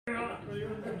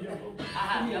I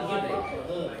have no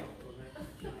idea.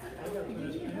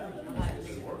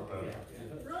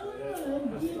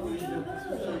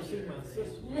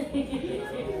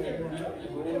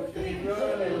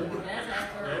 That's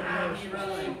after I'm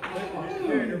rolling.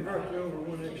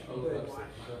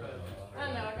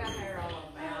 I know, I got hair all over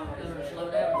my arm. I'm gonna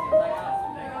slow down because I got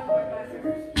some hair.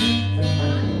 Get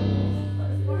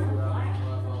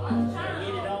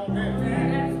it on there.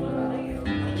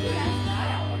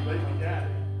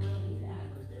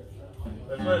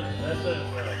 That's it.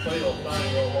 Say your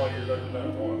thing while you're looking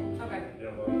at one. Okay.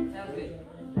 Yeah, Sounds good.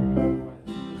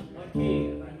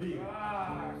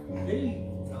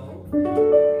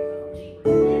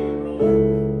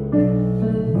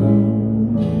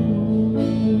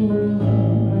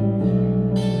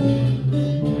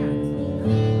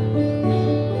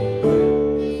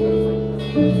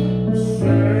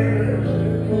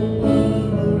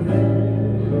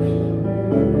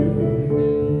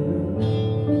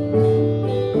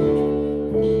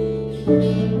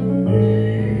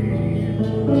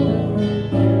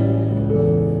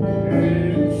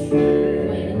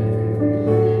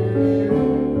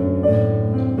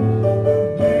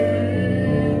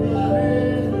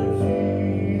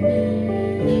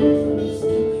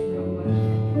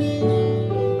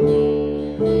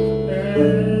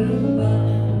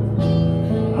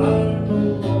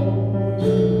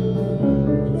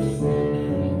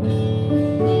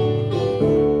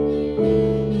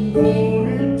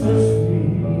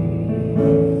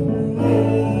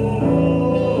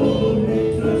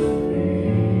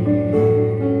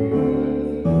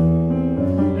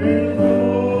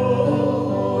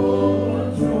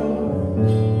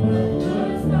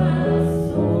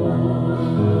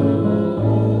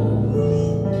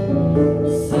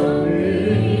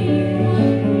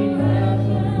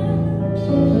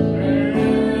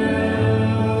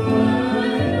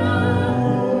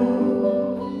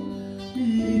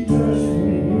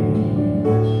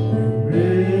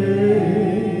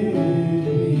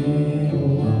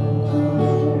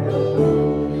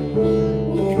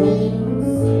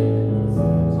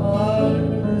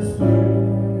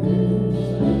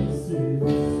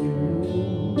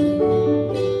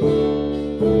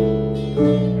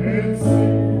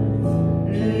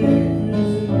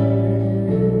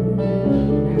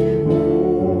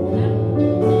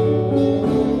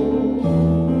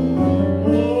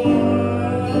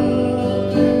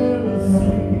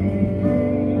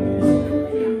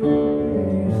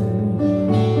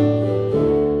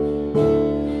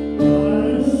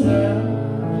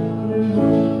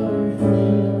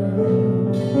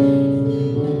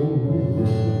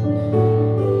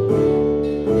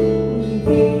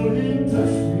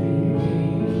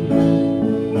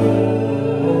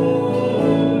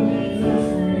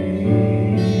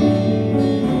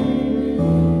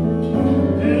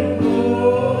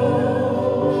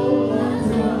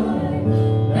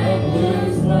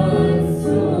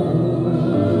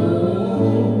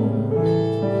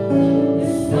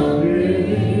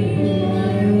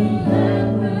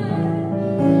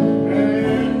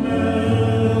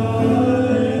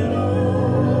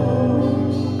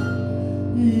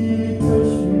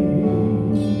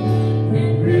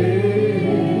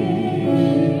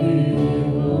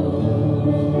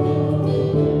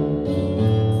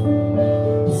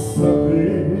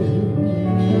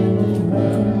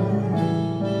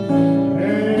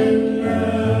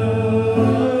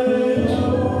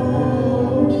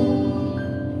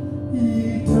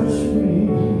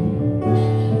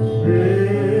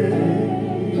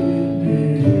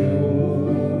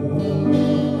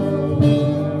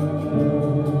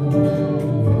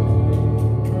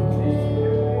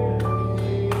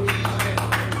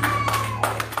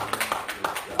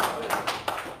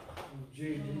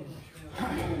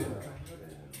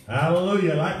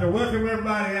 Hallelujah. I'd like to welcome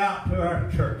everybody out to our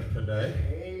church today.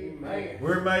 Amen.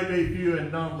 We're maybe few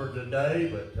in number today,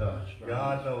 but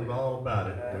God knows all about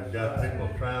it. We've got people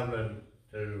traveling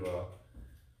to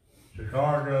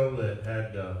Chicago that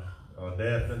had a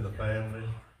death in the family.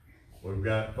 We've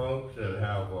got folks that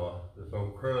have this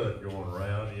old crud going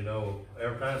around. You know,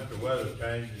 every time the weather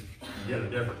changes, you get a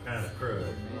different kind of crud.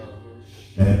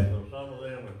 And so some of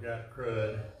them have got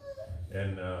crud,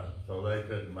 and so they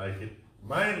couldn't make it.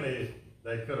 Mainly,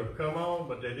 they could have come on,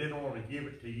 but they didn't want to give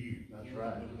it to you. That's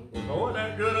right. So wasn't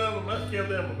that good of them? Let's give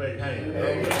them a big hand.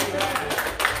 Amen. Let's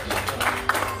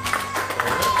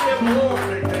give the Lord a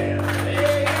big hand.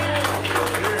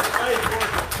 Here at Faith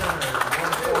Worship Center,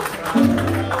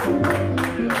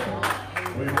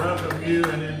 145. We welcome you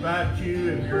and invite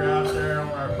you, if you're out there on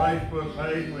our Facebook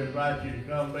page, we invite you to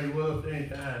come be with us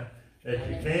anytime that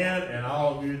you can, and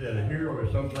all of you that are here,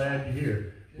 we're so glad you're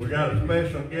here. We got a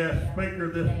special guest speaker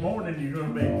this morning. You're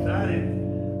going to be excited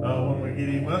when we get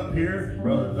him up here.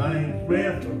 Brother Zane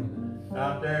Smith from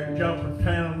out there in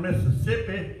Jumpertown,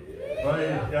 Mississippi.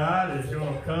 Praise God, is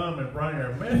going to come and bring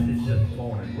our message this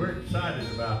morning. We're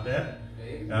excited about that.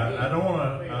 I don't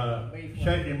want to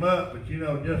shake him up, but you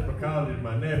know, just because he's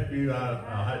my nephew,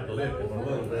 I'll have to lift him a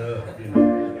little bit up. You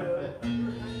know.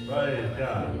 Praise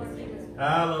God.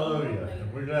 Hallelujah.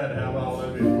 And we're glad to have all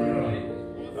of you. We're going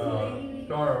to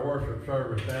start our worship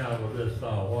service now with this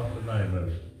song. What's the name of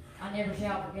it? I never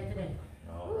shall forget the day.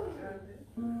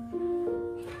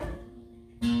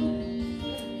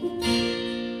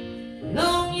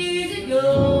 Long years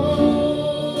ago.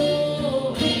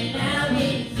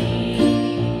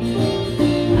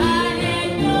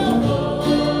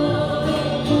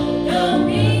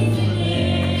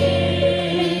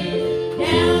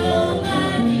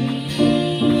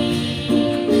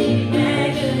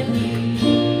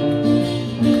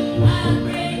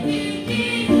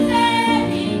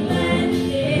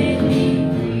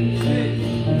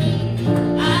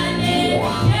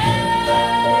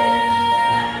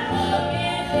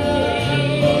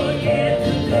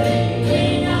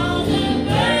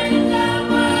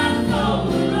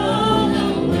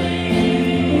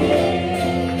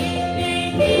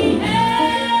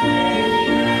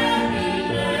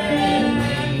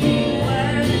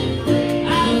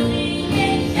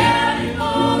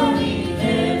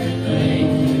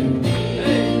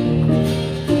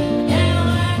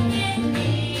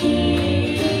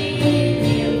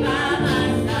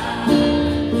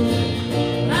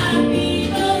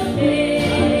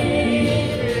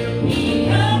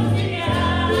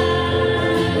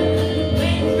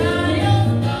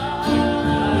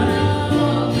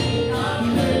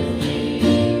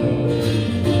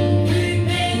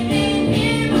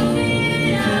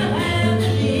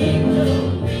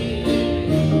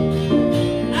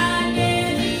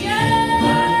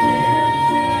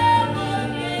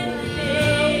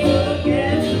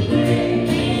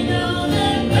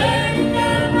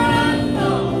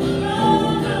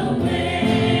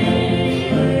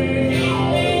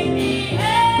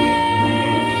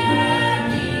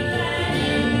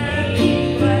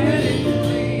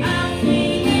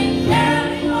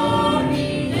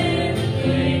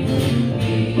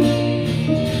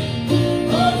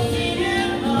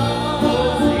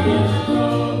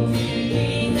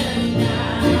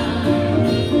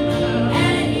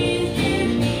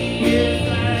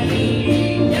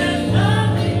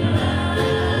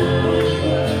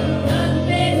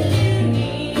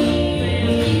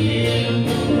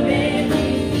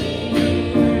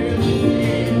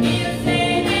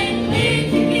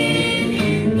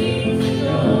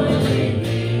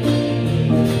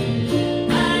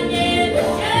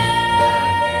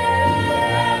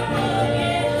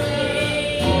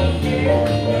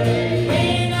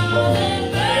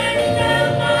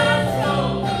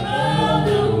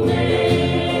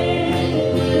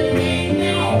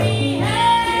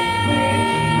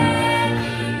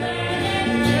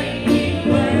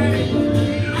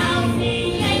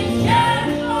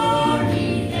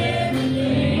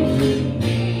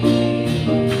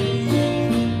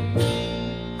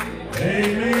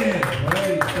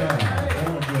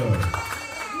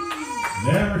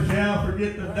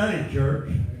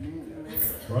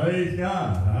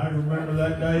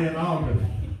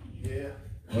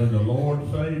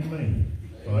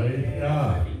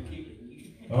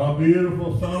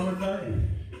 Beautiful summer day.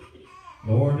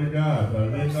 Lord to God, but I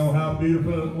didn't know how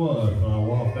beautiful it was when I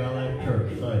walked out of that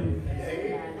church saved.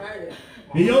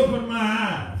 He opened my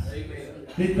eyes.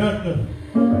 He took the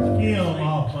skin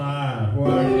off my eyes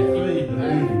where I could see the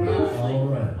beauty all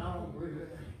around.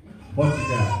 What you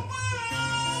got?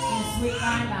 Sweet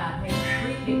bye-bye, page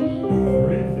 350.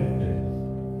 350.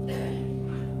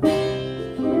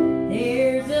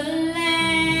 There's a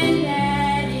land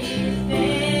that is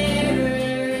fairer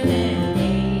than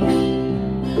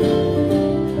day,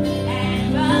 and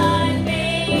by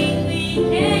faith we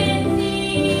can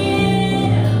see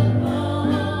it afar.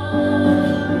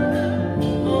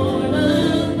 For the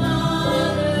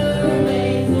Father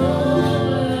waits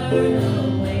over the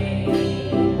way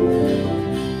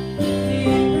to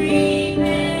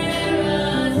prepare.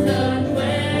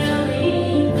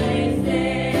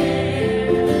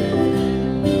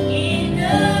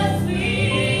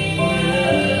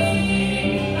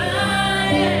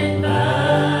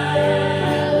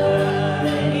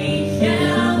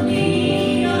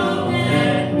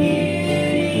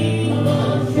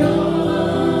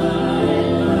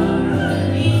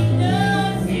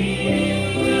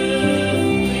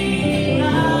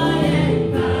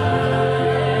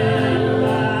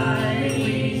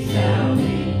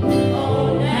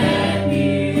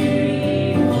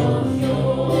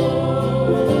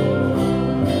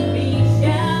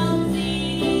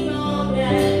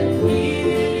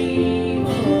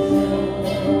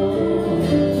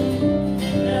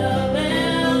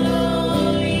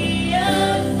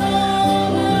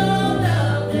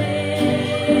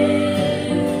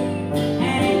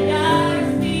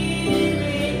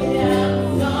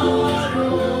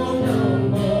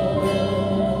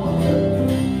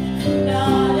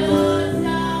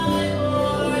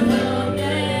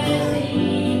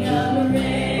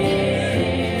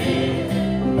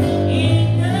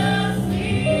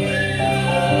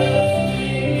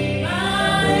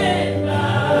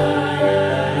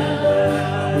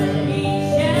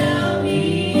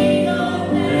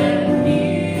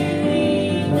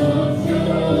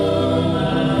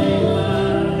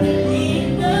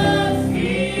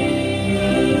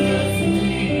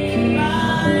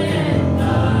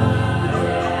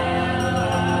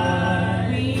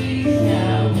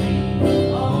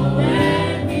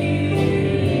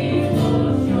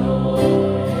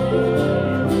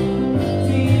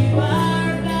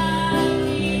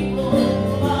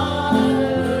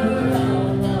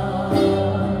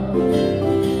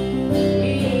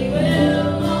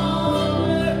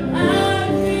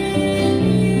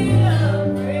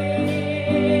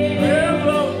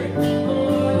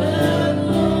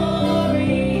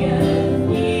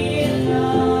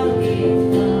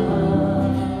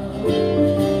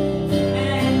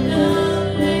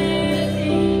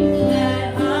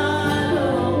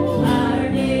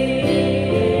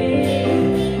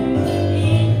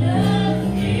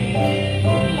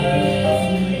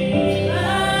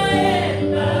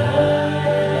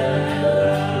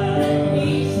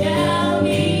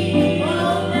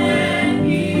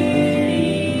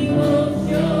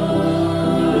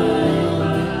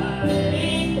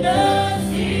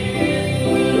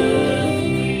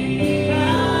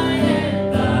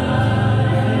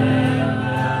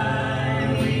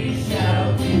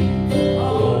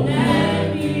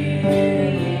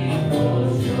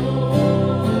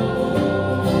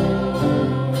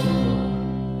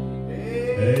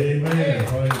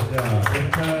 This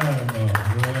time,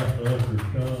 we'll ask the ushers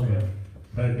come and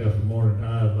take up the morning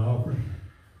tithes and offering.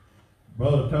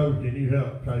 Brother Toad, can you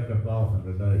help take up the offering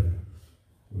today?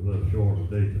 We're a little short of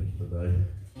deacons today.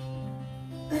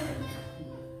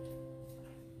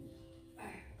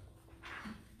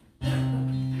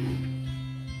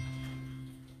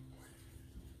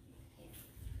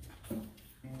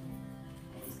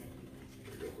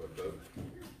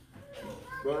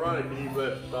 Brother Ronnie, can you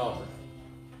bless the offering?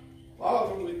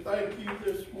 Father, we thank you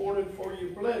this morning for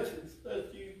your blessings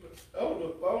that you bestowed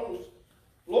upon us.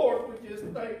 Lord, we just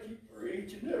thank you for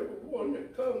each and every one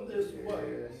that come this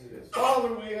way.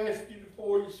 Father, we ask you to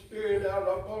pour your spirit out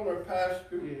upon our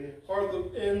pastor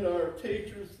and our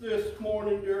teachers this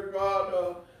morning, dear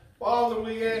God. Father,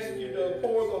 we ask you to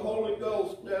pour the Holy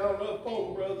Ghost down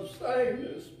upon Brother Zane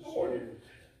this morning.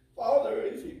 Father,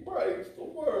 as he breaks the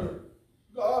word,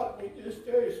 God, we just ask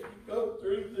you to go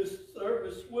through this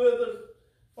service with us.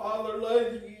 Father,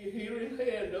 lay your healing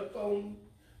hand upon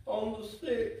the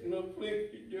sick and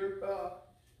afflicted, dear God.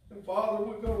 And Father,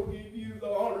 we're going to give you the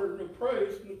honor and the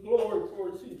praise and the glory for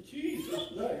us. In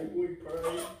Jesus' name we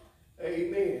pray.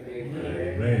 Amen.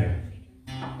 Amen.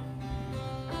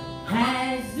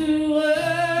 As the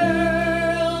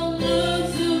world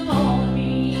looks upon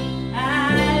me,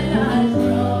 as I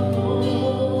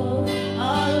struggle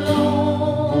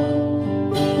alone,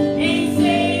 they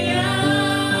say I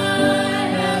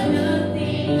have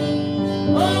nothing.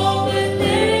 Oh, but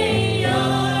they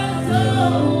are so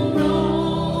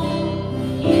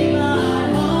wrong. In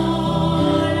my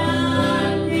heart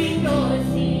I'm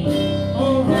rejoicing.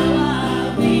 Oh, how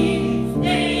I wish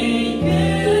they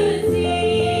could see.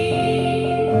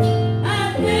 I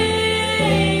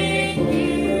thank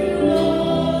you,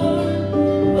 Lord,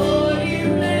 for your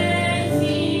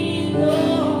blessings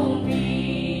on me.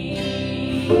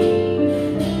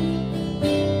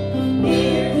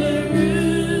 There's a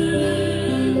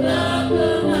roof up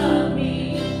above me.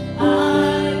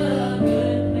 I've a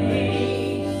good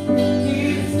place to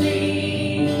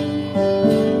sleep.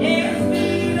 There's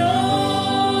food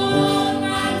on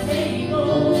my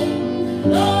table.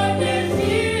 Lord, there's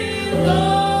shoes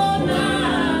on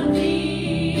my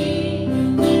feet.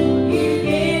 You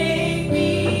gave me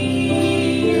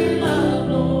your love,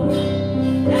 Lord,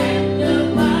 and a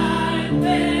fine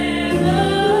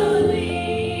family.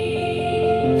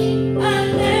 I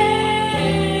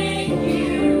thank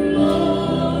you,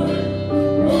 Lord,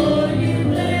 for your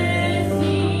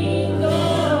blessings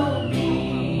on me.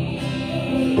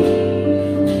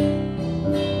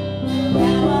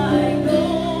 Now I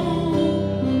know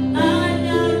I'm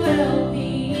not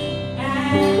wealthy,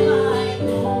 and my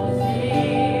clothes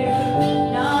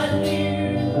they're not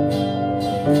new.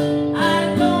 I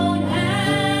don't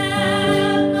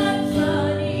have much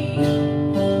money,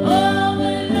 oh,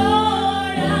 but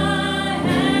Lord, I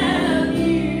have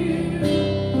you.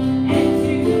 And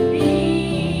to me,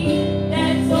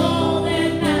 that's all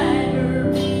that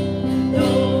matters.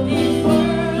 Though this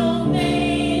world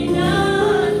may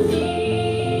not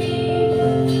see,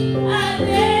 I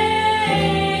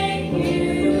thank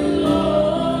you,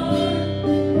 Lord,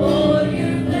 for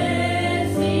your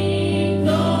blessings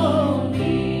on me.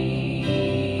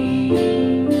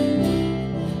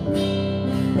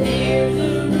 There's a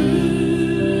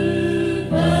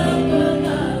roof up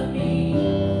above me,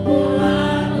 for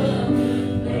I'm a good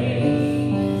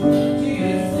place to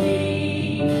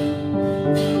sleep.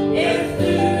 There's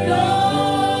food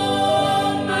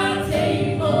on my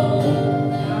table.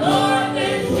 Lord,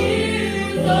 there's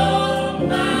shoes on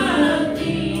my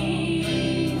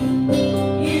feet.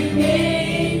 You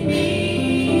gave me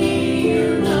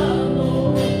your love,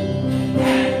 Lord,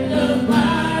 and a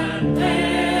fine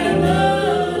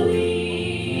family.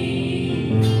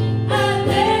 I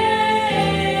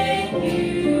thank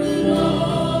you,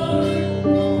 Lord,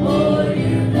 for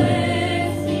your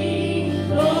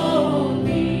blessings on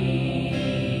me.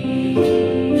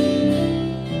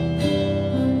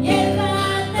 Yes, I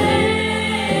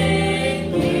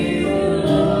thank you,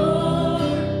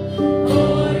 Lord,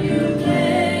 for your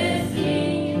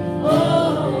blessings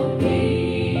on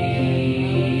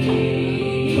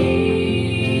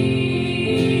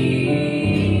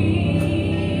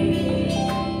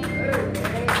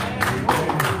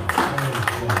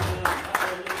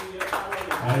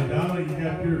Hey, Donna, you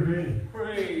got yours ready?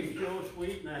 Praise your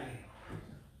sweet name.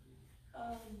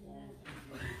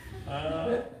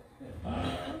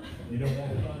 You don't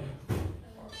want to sing?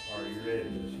 Are you ready?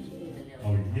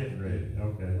 Oh, you're getting ready,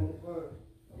 okay.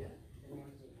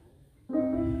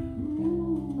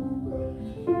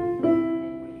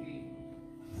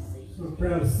 So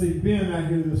proud to see Ben out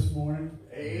here this morning.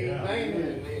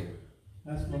 Amen.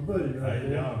 That's my buddy right Hey,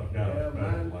 there. John's got Yeah, a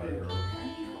mine special too. girl.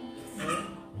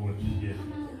 Once you get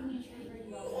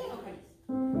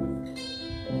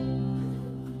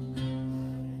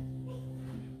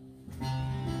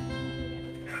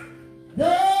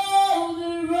Though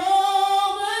the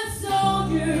Roman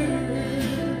soldiers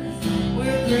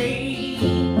were great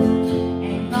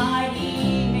and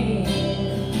mighty men,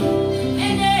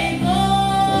 and they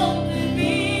fought the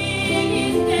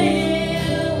biggest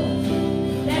nails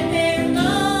that their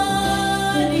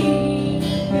money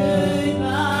could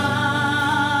buy.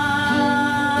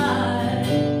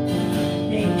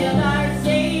 They nailed our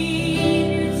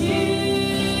Savior to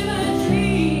a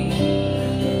tree,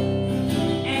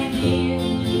 and then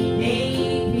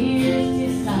they pierced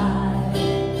his side.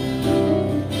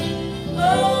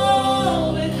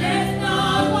 Oh, but that's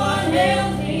not what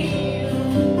held him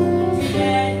to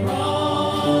that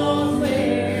cross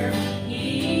where he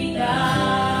died.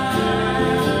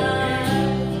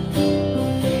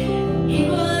 It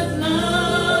was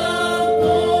love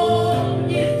for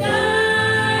his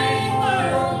dying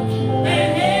world that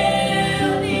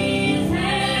held his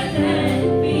hands and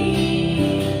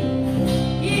feet.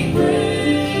 He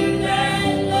proved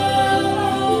that love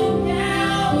on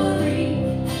Calvary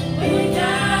when he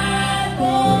died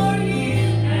for you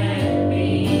and me.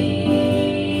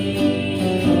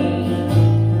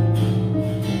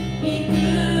 He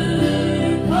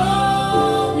could have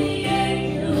called the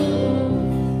angels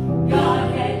God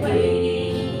had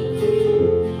waiting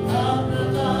up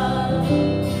above.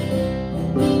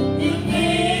 They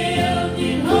held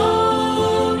him,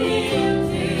 hold him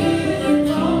to the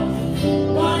cross.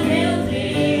 What held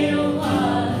him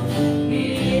was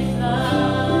his love.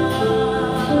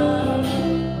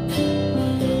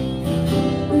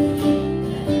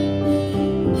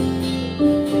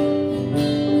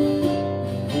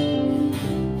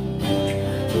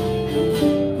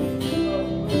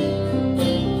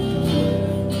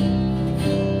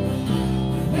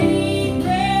 When he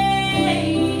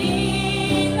prayed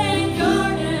in that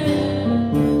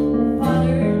garden,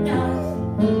 Father, not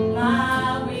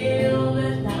my will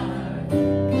but thine.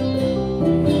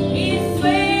 His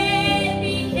sweat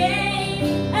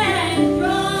became as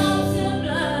drops of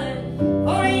blood,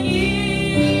 for he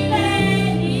knew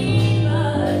that he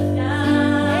must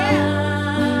die.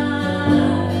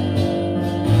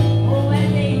 Oh,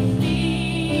 and they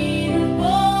spit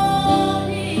upon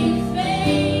his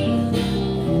face,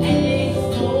 and they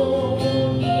smote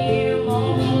him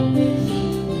on the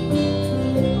cheek,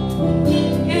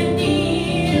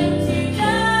 condemned to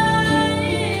die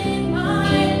in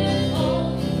pilot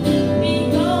holes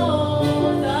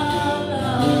because of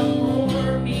love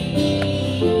for me.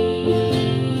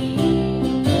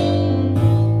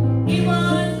 It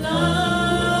was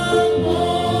love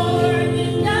for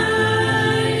this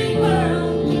dying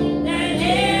world that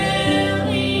held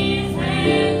his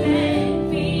hands and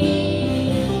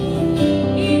feet.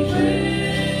 He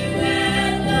proved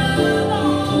that love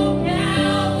on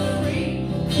Calvary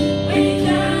when he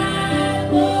died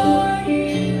for you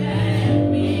and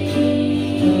me.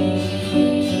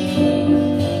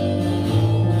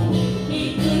 He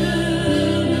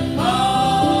could have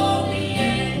called the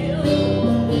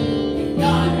angels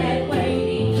God had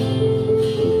waiting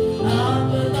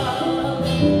up above.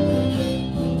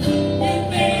 They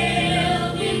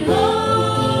failed him,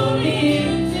 hold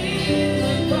him to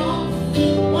the cross.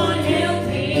 What held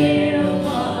him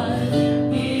was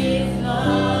his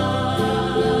love.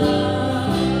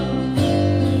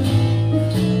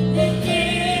 They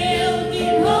failed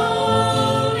him,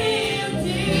 hold him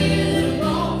to the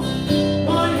cross.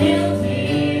 What held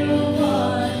him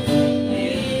was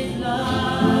his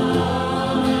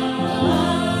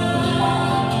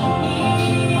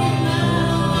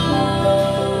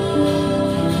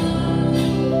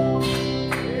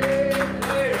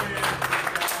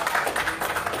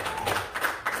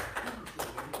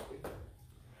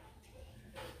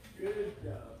Good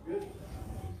job, good job.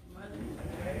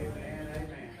 Amen,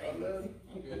 amen.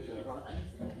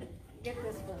 Get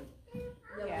this one.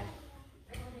 Yeah.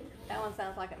 That one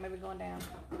sounds like it may be going down.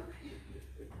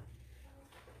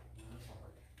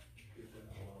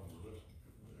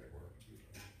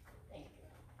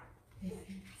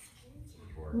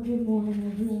 Well, good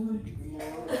morning, everyone.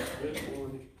 Good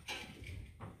morning.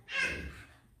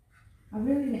 I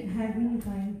really didn't have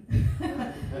anything, but, you know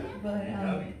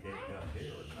you can't come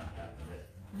here and not have that.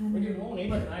 I We know, didn't want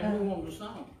anything, we wanted the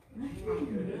song.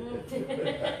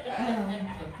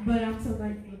 but I'm so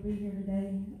grateful to be here today.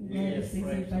 I'm glad to Yes, see some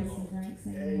praise the faces Lord. I ain't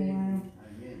seen in a while.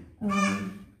 Amen.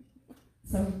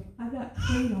 So I've got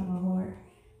clean on my heart,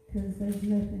 because there's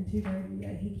nothing too dirty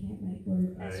that he can't make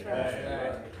work. That's Hey, right.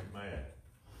 hey, man.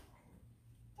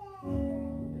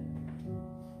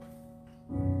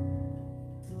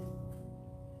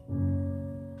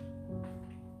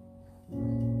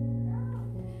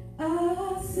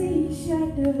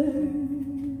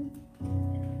 shattered,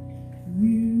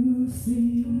 you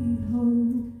see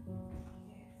hope.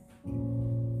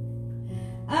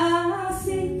 I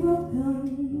see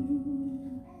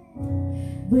broken,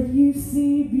 but you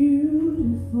see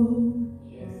beautiful.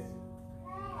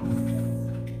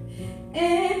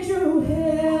 And you're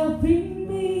helping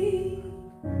me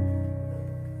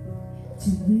to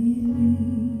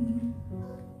believe.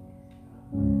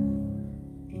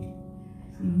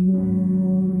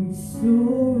 You're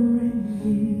restoring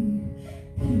me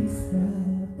piece by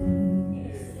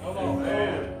piece. Come on,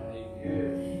 man.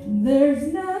 There's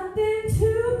nothing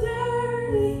too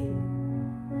dirty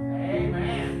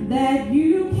Amen. that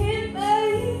you can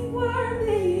make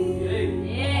worthy.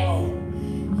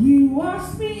 Yes. You wash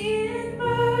me in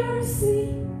mercy.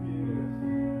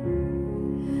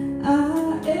 I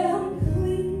am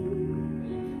clean.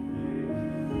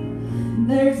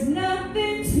 There's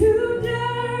nothing too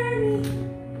dirty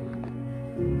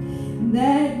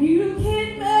that you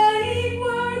can make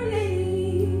worthy.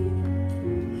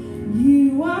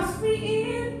 You wash me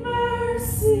in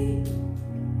mercy.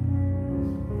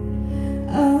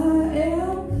 I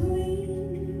am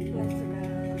clean. Bless her,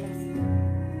 God. Bless her.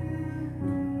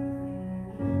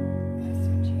 Bless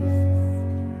her, Jesus.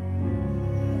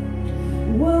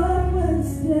 What was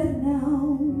dead now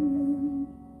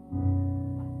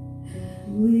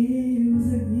lives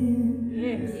again.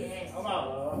 Yes. Come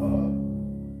on.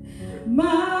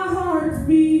 My heart's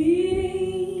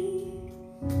beating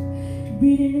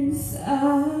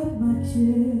inside my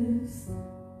chest.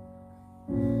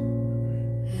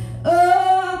 Oh,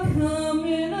 I'm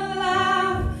coming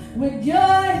alive with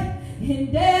joy and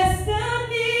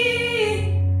destiny.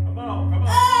 Come on. Come on.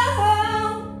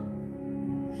 Oh,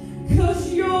 'cause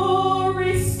you're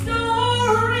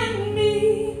restoring me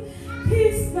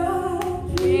piece by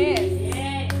piece.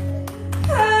 Yes.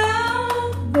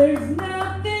 Oh, there's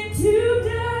nothing too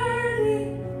dirty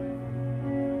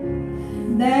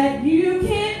that you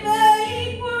can't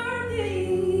make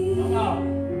worthy. Come on.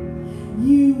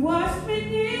 You wash me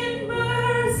in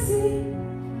mercy.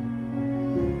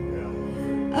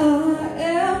 I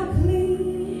am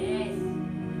clean. Yes.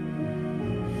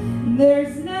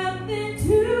 There's nothing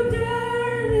too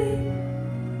dirty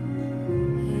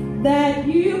that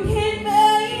you can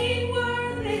make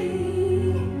worthy.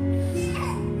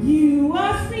 You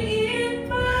wash me in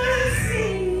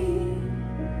mercy.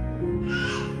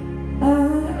 I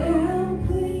am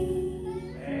clean.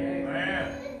 Amen.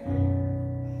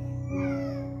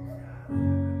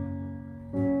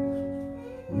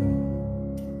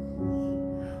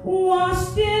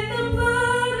 Washed in the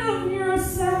blood of your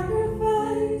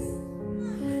sacrifice.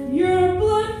 Your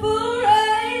blood flowed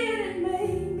and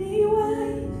made me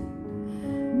white.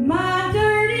 My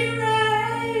dirty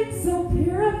rags so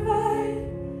purified.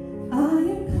 I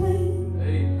am clean.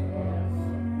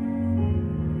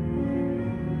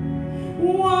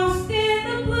 Washed in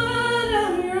the blood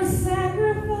of your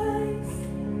sacrifice.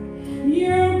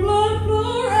 Your blood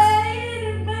flowed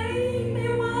and made me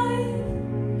white.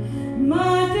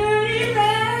 My dirty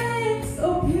rags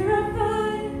so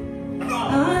purified.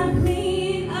 I'm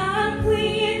clean, I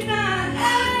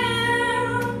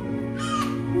am.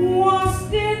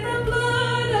 Washed in the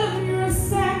blood of your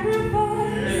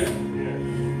sacrifice.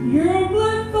 Your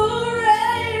blood flowed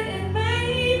and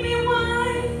made me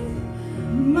white.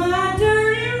 My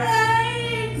dirty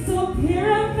rags so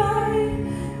purified.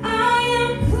 I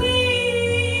am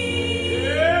clean.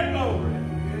 Yeah, glory.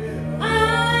 I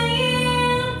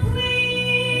am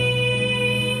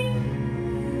clean.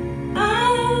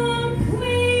 I'm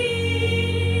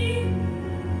clean.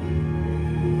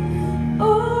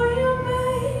 Oh, you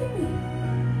made me.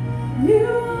 You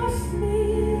washed me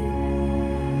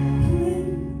clean.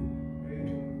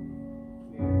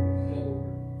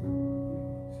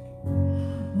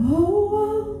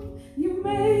 Oh, you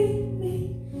made me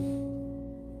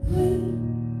clean.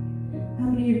 How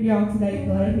many of y'all today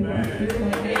glad you washed me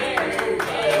clean?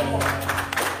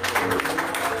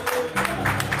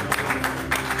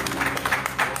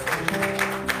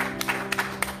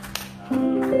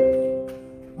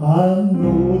 I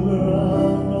know that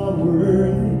I'm not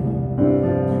worthy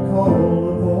to call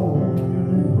upon your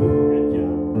name.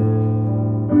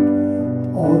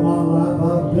 All my life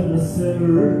I've been a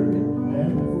sinner,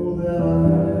 and for that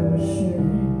I'm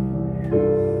ashamed.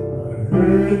 I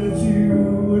heard that you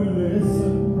would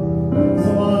listen, so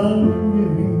I'm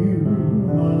giving you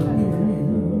my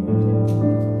praise.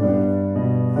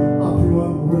 I'm too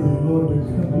unworthy, Lord, to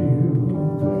come to you.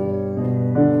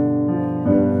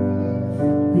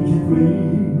 Could you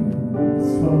please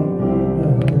come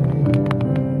down again?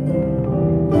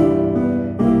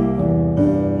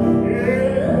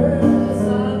 Yes,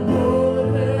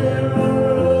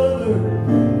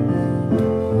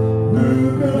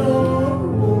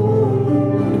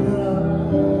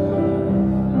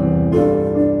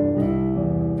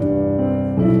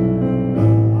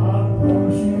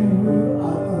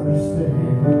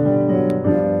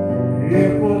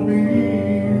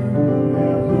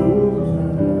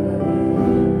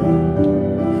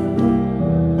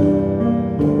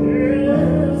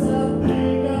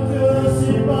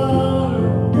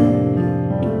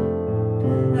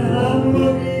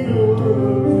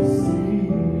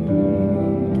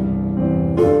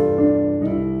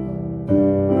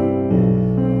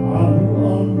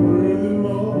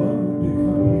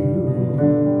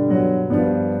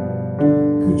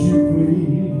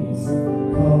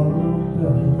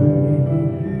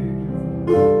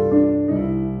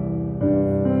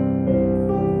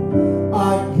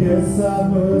 guess I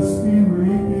must be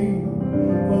reaping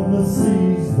from the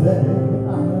seeds that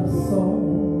I've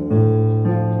sown.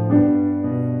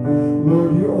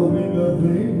 Lord, you owe me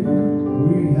nothing,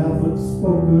 we haven't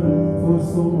spoken for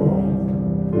so long.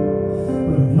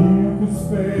 But if you could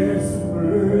spare some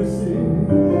mercy,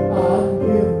 I'd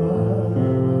give my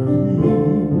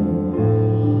need.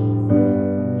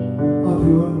 I'm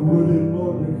too unworthy,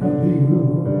 Lord, to come to you.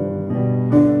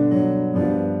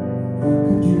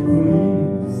 Could you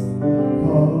please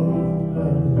come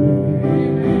and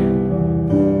me?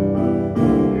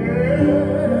 Yes,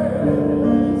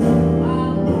 I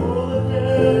know the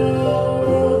devil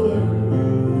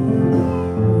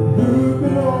who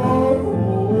can offer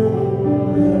more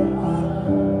than I.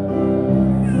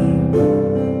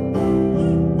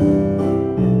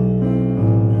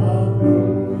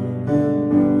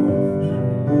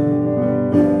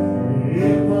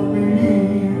 If I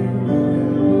leave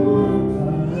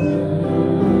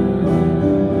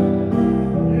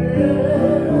yes,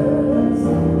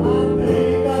 I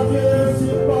think I've just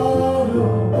hit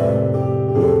bottom,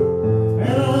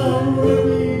 and I'm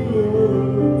really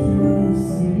good to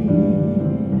see.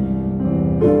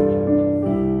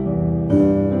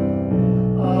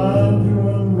 I'm too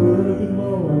unworthy,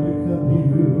 Lord, to come to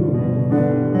you.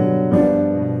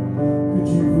 Could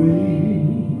you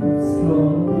please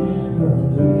come unto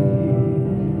me?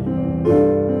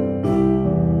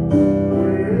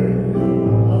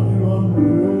 I'm too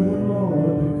unworthy,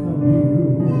 Lord, to come to you.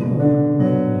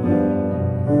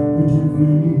 Could you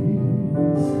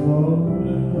please come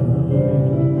unto me?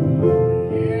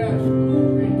 Yes,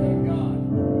 glory to God.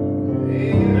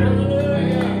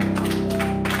 Hallelujah.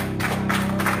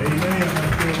 Amen.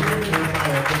 Let's give a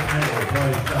big hand.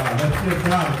 Praise God. Let's give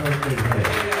God a great big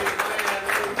hand.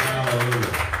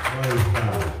 Hallelujah. Praise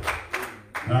God.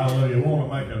 Hallelujah. I want to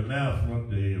make an announcement.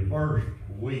 The first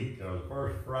week, or the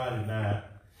first Friday night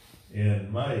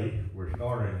in May, we're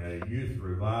starting a youth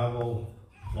revival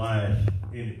 /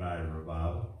 anybody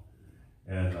revival.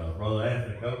 And Brother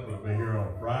Anthony Copeland will be here on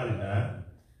Friday night.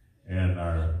 And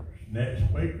our next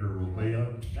speaker will be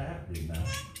on Saturday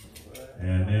night.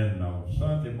 And then on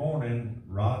Sunday morning,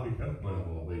 Robbie Copeland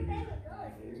will be here.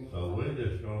 So we're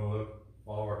just going to look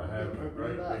forward to having a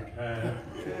great big time.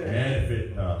 And if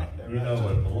it, you know,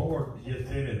 if the Lord gets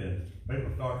in it and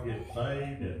people start getting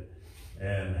saved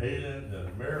and healings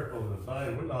and miracles and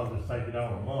things, we'll all just take it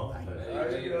on a month.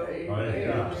 Praise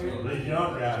God. These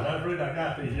young guys, that's the reason I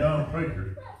got these young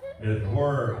preachers, is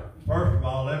where, first of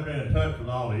all, they've been in touch with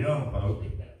all the young folks,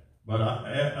 but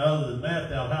other than that,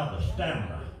 they'll have the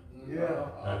stamina.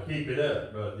 Keep it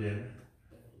up, Brother Jimmy.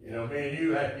 You know, me and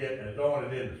you have to get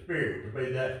anointed in the spirit to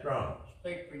be that strong.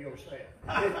 Speak for yourself.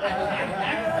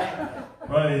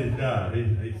 Praise God.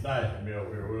 He's siphoning me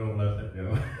over here. We don't let that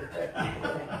go.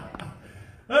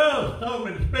 Oh, told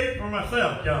me to speak for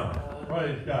myself, John.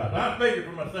 Praise God. I'm speaking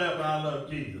for myself, but I love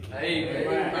Jesus.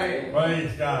 Amen.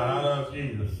 Praise God. I love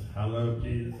Jesus. I love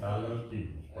Jesus. I love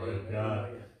Jesus. Praise God.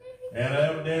 And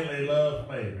evidently he loves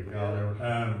me, because every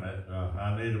time that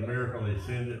I need a miracle, he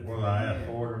sends it whether I ask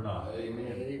for it or not.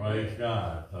 Amen. Praise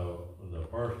God. So the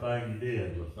first thing he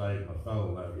did was save my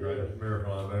soul. That's the greatest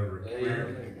miracle I've ever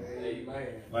experienced.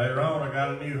 Amen. Later on, I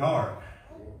got a new heart.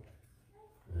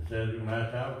 It says you're going to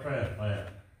have to have a transplant.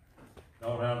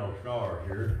 Don't have no scars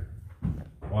here.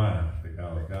 Why?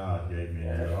 Because God gave me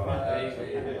a new heart.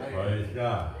 Amen. Praise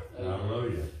God.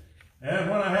 Hallelujah. And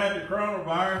when I had the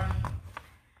coronavirus,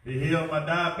 he healed my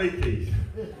diabetes.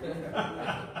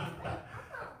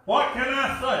 What can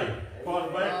I say for the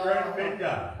great big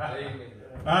God?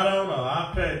 I don't know.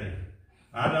 I'm telling you.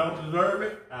 I don't deserve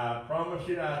it. I promise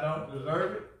you I don't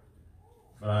deserve it.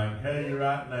 But I can tell you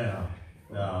right now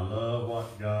that I love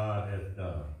what God has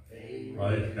done.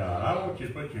 Praise God. I want you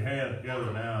to put your hands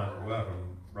together now and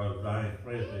welcome Brother Zane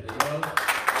Smith. Brother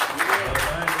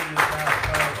Zane is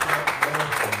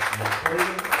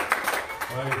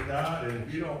praise God. And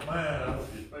if you don't mind, I want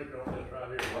you to speak on this right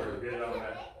here. We'll get on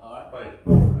that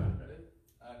Facebook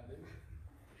right there.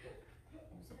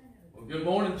 Well, good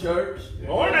morning, church.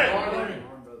 Morning.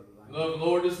 Love the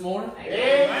Lord this morning.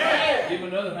 Amen. Give him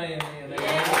another hand, man. His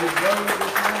worthy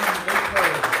this morning to be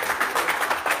praised.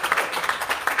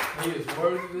 He is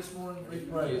worthy this morning to be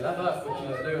praised. I like what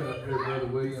you're doing up here, Brother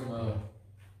William.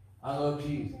 I love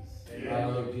Jesus. I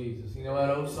love Jesus. You know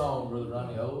that old song, Brother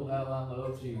Ronnie? Oh, how I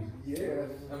love Jesus. Yes.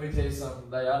 Let me tell you something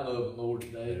today. I love the Lord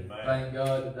today. Amen. Thank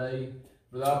God today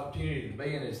for the opportunity to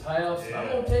be in His house. I'm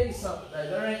going to tell you something today.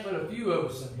 There ain't but a few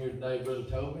of us in here today, Brother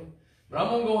Toby. But I'm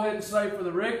going to go ahead and say for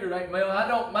the record, amen, I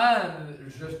don't mind that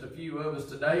there's just a few of us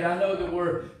today. I know that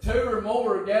we're 2 or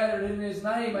more gathered in His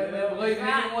name, amen. Believe in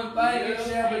any one thing, it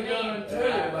shall be done unto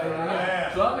Him,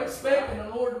 amen. So I'm expecting the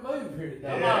Lord to move here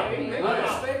today. I'm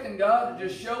expecting God to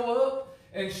just show up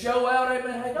and show out,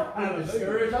 amen. Hey, don't be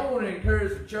discouraged. I want to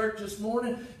encourage the church this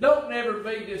morning. Don't never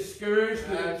be discouraged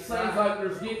because it seems like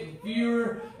there's getting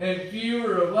fewer and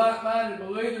fewer of like-minded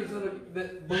believers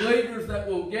that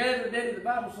will gather. Daddy, the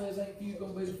Bible says ain't few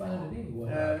going to be to find it anyway.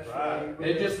 That's right.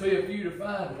 It'd just be a few to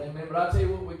find it, amen. But I tell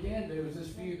you what we can do is this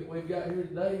few that we've got here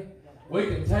today, we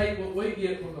can take what we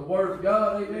get from the Word of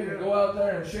God, amen, and go out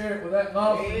there and share it with that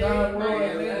lost and dying world,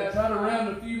 amen, and try to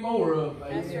round a few more of them,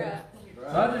 amen. That's right.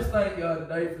 So I just thank God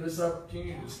today for this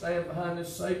opportunity to stand behind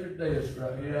this sacred desk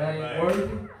right here. I ain't worthy.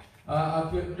 I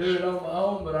couldn't do it on my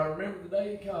own, but I remember the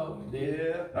day He called me,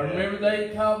 did I remember the day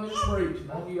He called me to preach,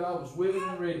 and I knew I was willing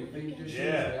and ready. If He just used me,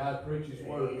 I'd preach His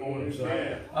Word for Him. So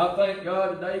I thank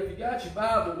God today. If you got your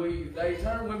Bible with you today,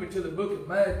 turn with me to the book of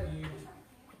Matthew,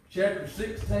 chapter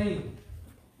 16.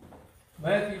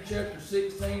 Matthew chapter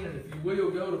 16, and if you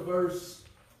will, go to verse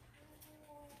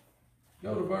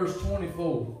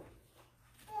 24.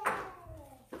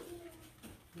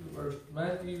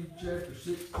 Matthew chapter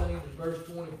 16 and verse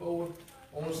 24.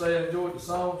 I want to say I enjoyed the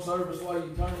song service while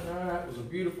you turning there. That was a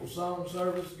beautiful song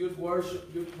service, good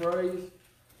worship, good praise.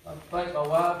 I thank my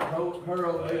wife for her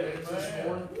obedience this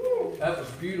morning. That was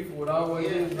beautiful. It always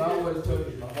is. It always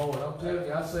touches my heart. I'm telling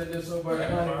you, I said this over at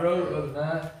County Road the other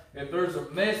night. If there's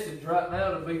a message right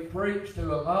now to be preached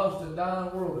to a lost and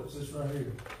dying world, it's this right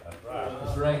here. That's right.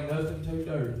 Because there ain't nothing too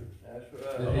dirty That's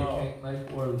that He can't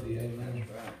make worthy. Amen.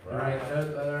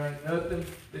 There ain't nothing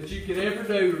that you could ever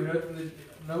do, or nothing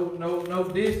that, no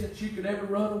distance you could ever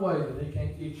run away that He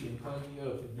can't get you and clean you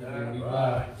up and give you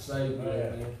life and save you.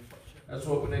 Amen. That's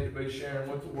what we need to be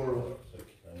sharing with the world.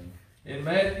 In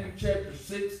Matthew chapter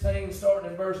 16, starting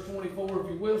in verse 24,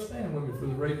 if you will, stand with me for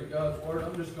the reading of God's Word.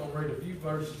 I'm just going to read a few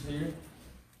verses here.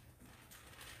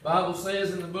 The Bible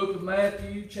says in the book of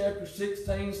Matthew chapter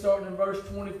 16, starting in verse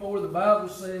 24, the Bible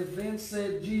says, Then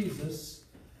said Jesus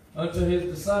unto His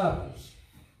disciples,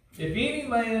 If any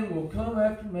man will come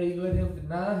after me, let him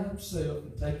deny himself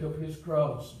and take up his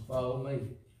cross and follow me.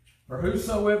 For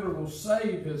whosoever will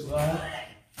save his life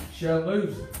shall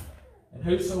lose it, and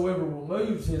whosoever will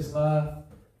lose his life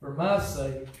for my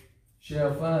sake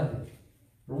shall find it.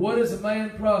 For what is a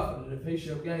man profited if he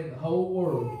shall gain the whole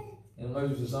world and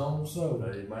lose his own soul?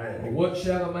 Amen. Or what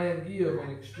shall a man give in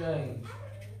exchange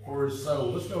for his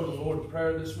soul? Let's go to the Lord in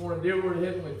prayer this morning. Dear Lord,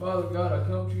 Heavenly Father, God, I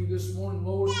come to you this morning,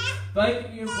 Lord,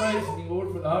 thanking you and praising you,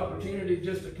 Lord, for the opportunity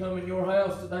just to come in your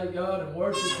house today, God, and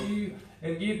worship you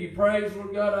and give you praise,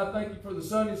 Lord God. I thank you for the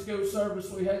Sunday school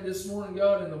service we had this morning,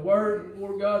 God, and the word,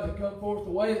 Lord God, that come forth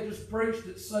the way it just preached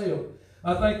itself.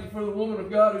 I thank you for the woman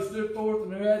of God who stood forth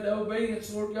and who had the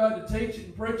obedience, Lord God, to teach it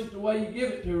and preach it the way you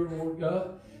give it to her, Lord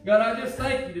God. God, I just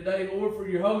thank you today, Lord, for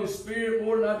your Holy Spirit,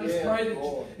 Lord, and I just pray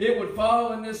that it would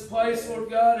fall in this place, Lord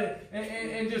God,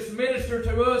 and just minister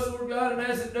to us, Lord God, and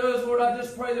as it does, Lord, I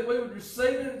just pray that we would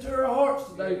receive it into our hearts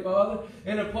today, Father,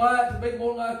 and apply it to be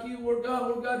more like you, Lord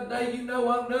God. Lord God, today you know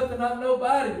I'm nothing, I'm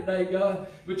nobody today, God,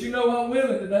 but you know I'm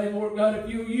willing today, Lord God. If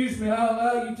you'll use me, I'll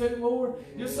allow you to, Lord.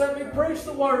 Just let me preach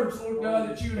the words, Lord God,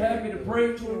 that you would have me to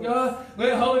preach, Lord God.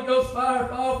 Let Holy Ghost fire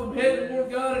fall from heaven, Lord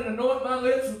God, and anoint my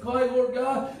lips with clay, Lord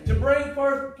God, to bring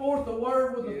forth the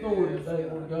word with authority today,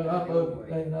 Lord God. I love you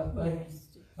today, and I thank you.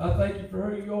 I thank you for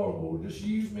who you are, Lord. Just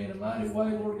use me in a mighty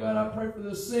way, Lord God. I pray for the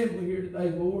assembly here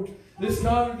today, Lord. This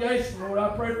congregation, Lord.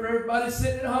 I pray for everybody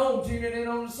sitting at home, tuning in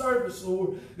on the service,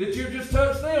 Lord, that you just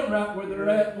touch them right where they're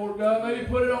at, Lord God. Maybe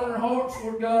put it on their hearts,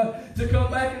 Lord God, to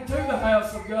come back into the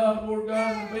house of God, Lord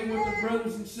God, and be with their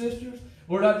brothers and sisters.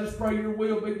 Lord, I just pray your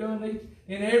will be done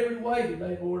in every way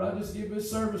today, Lord. I just give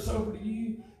this service over to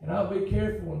you, and I'll be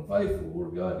careful and faithful,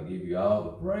 Lord God, to give you all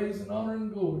the praise and honor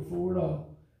and glory for it all.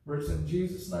 For it's in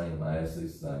Jesus' name I ask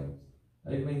these things.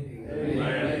 Amen.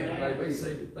 Amen. Amen. Be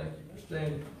seated. Thank you for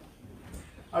standing.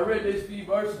 I read these few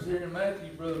verses here in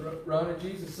Matthew, Brother Ronnie.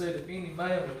 Jesus said, if any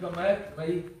man will come after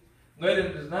me, let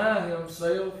him deny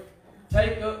himself,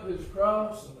 take up his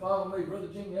cross, and follow me. Brother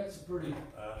Jimmy, that's a pretty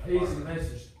easy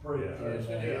message to preach.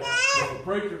 If a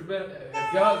preacher's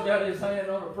if God's got his hand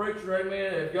on a preacher,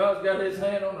 amen, if God's got his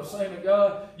hand on the saint of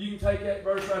God, you can take that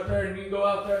verse right there and you can go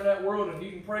out there in that world and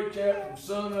you can preach out from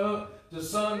sun up to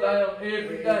sundown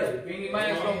every day. If any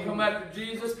man's going to come after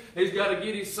Jesus, he's got to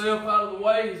get himself out of the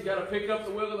way. He's got to pick up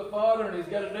the will of the Father, and he's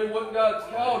got to do what God's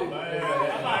called him to do.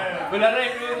 But that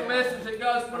ain't really the message that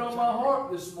God's put on my heart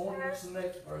this morning. It's the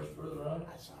next verse, Brother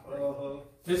Ron.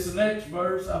 It's the next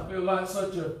verse. I feel like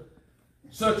such a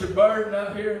Such a burden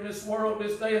out here in this world,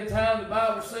 this day and time. The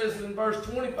Bible says in verse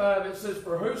 25, it says,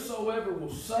 "For whosoever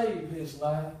will save his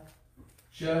life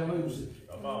shall lose it.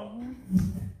 Come on.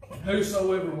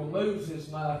 Whosoever will lose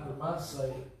his life for my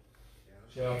sake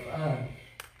shall find it."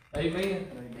 Amen.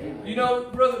 Amen. You know,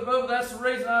 Brother Bubba, that's the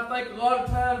reason I think a lot of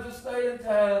times this day and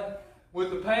time, with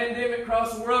the pandemic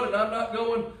across the world, and I'm not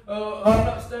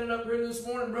standing up here this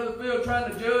morning, Brother Phil,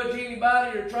 trying to judge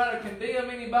anybody or trying to condemn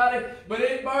anybody, but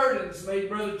it burdens me,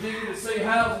 Brother Jimmy, to see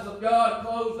houses of God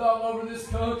closed all over this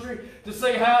country, to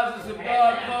see houses of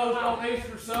God closed on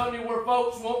Easter Sunday where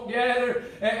folks won't gather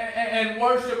and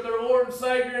worship their Lord and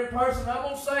Savior in person. I'm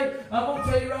going to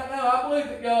tell you right now, I believe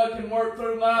that God can work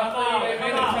through life, amen,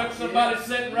 and touch somebody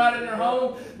sitting right in their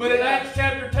home. But in Acts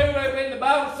chapter 2, amen, the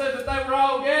Bible says that they were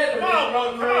all gathered.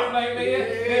 Amen.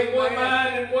 In one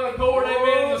mind and one accord,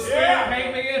 amen. The Spirit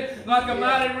came in like a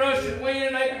mighty rushing wind,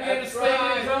 and they began to speak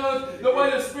in tongues the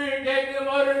way the Spirit gave them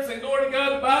utterance. And glory to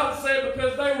God, the Bible said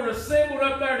because they were assembled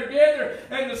up there together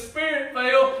and the Spirit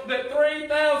fell, that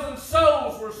 3,000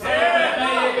 souls were saved that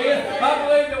day, amen. I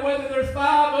believe that whether there's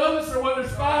 5 of us or whether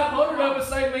there's 500 of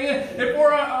us, amen, if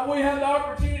we have the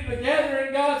opportunity to gather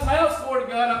in God's house, glory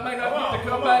to God, I may not get to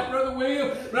come back, Brother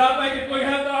William, but I think if we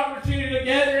have the opportunity to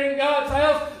gather in God's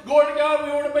house, glory to God,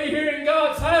 we want to be here in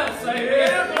God's house,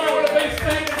 amen. We want to be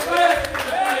standing fast in the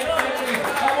faith, amen.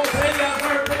 I'm going to tell you, I've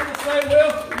heard people say,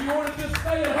 well, you want to just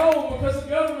stay at home because the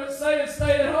government's saying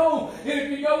stay at home. And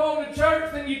if you go on to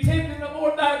church, then you're tempting the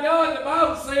Lord thy God. The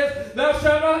Bible says, thou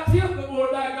shalt not tempt the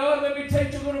Lord thy God. Let me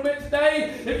teach you a little bit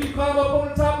today. If you climb up on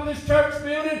the top of this church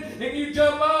building and you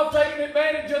jump off, taking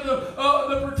advantage of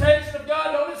the protection of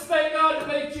God, don't expect God to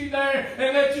meet you there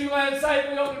and let you land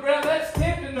safely on the ground. That's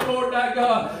tempting the Lord thy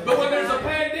God. But when there's a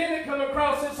pandemic coming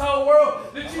across this whole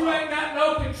world that you ain't got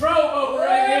no control over,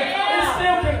 amen, it's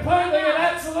still completely and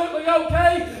absolutely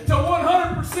okay to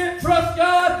 100% trust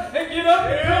God and get up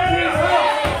and come to His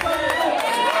house.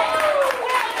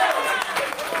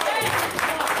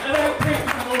 And I'm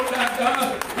tempting the Lord thy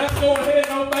God. That's going ahead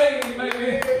and obeying Him,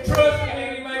 amen. Trusting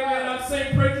in Him, amen. I've seen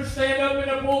preachers stand up in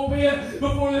a pulpit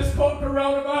before this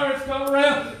coronavirus come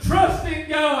around. Trust in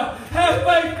God. Have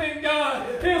faith in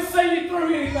God. He'll see you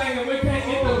through anything, and we can't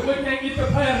get the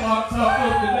padlocks off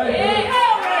of today.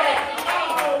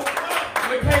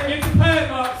 We can't get the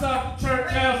padlocks off the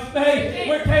church house today.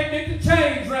 We can't get the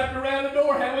chains wrapped around the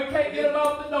door handle. We can't get them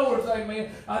off the doors,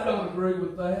 amen. I don't agree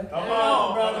with that. Come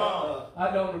on, brother.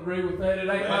 I don't agree with that. It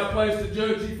ain't my place to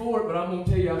judge you for it, but I'm going to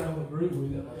tell you I don't agree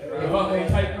with it. If I'm going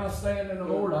to take my stand in the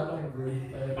Lord, I don't agree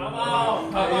with that. Come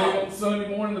on. I believe on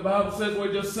Sunday morning, the Bible says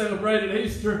we just celebrated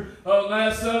Easter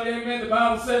last Sunday, amen. The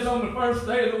Bible says on the first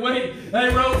day of the week, they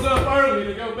rose up early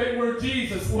to go be where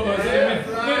Jesus was, amen.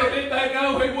 Little did they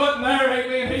know He wasn't there,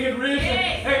 amen. He had risen,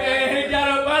 and He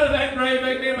got up out of that grave,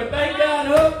 amen. But they got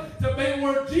up to be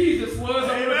where Jesus was.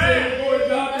 I'm going to tell you, glory to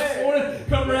God, this morning.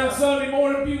 Come around Sunday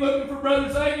morning, if you're looking for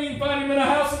Brother Zane, you can find him in the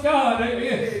house of God,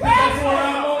 amen. That's where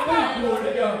I'm going to be, glory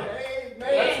to God.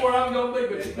 That's where I'm going to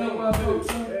be, but you know why folks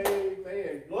say?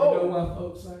 Amen. You know why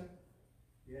folks say?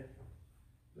 Yeah.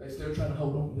 They still trying to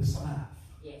hold on to this life.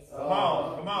 Yes. Come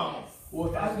on, come on. Well,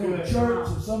 if I go to church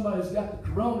and somebody's got the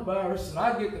coronavirus and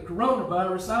I get the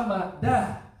coronavirus, I might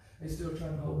die. They still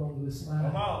trying to hold on to this life.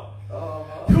 Come on.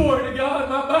 Glory to God.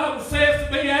 My Bible says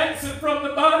to be absent from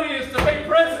the body is to be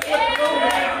present with the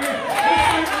Lord.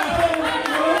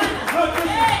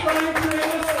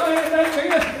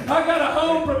 I got a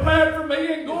home prepared for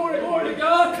me in glory, glory to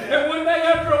God. And one day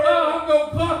after a while, I'm going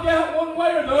to clock out one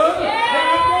way or the other. And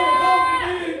I'm going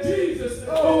home to be in Jesus.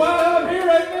 Oh, while I'm here,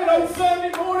 amen, on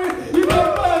Sunday morning, you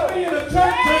better find me in a church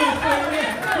house, amen.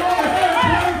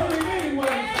 Pray for me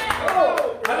anyway.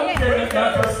 I don't care nothing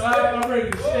about this life. I'm ready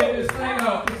to shed this thing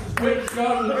off. This is quick as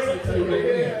God will listen to me.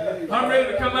 I'm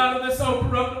ready to come out of this old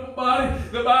corruptible body.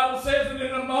 The Bible says that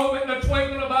in a moment, in a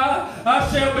twinkling of an eye, I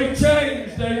shall be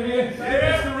changed, amen. That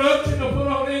this corruption will put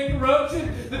on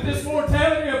incorruption, that this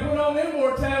mortality will put on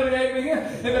immortality, amen.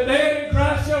 And the dead in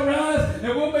Christ shall rise,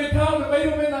 and we'll be called to meet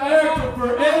them in the air to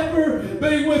forever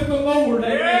be with the Lord,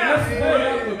 amen. That's the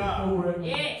day I'm looking for, amen.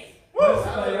 Yes. That's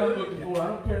the day I'm looking for. I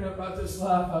don't care nothing about this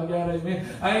life I got, amen.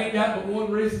 I ain't got but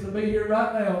one reason to be here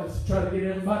right now is to try to get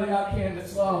everybody I can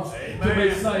that's lost to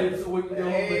be saved so we can go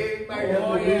on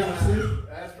with business here.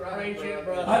 That's right.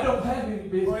 I don't have any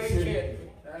business here.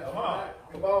 Come on.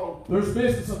 Come on. There's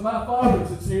business of my Father's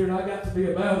that's here, and I got to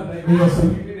be about it, amen. So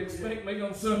you can expect me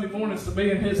on Sunday mornings to be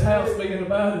in His house being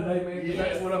about it, amen, because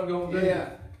that's what I'm going to do.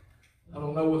 I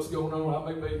don't know what's going on.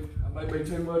 I may be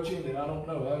too much in it. I don't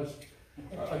know.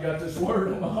 I got this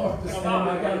word in my heart this morning.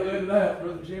 I got to let it out,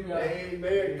 Brother Jimmy.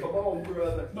 Amen. Come on,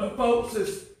 brother. But folks,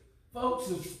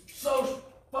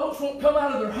 folks won't come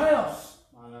out of their house.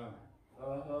 I know.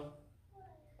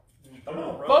 Come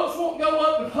on, bro. Folks won't go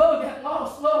up and hug that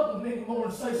lost loved one anymore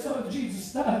and say, son,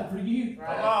 Jesus died for you. Come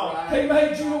on. He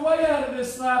made you a way out of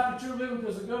this life that you're living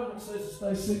because the government says to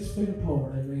stay 6 feet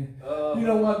apart. Amen. You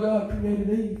know why God created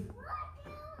Eve?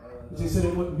 Because he said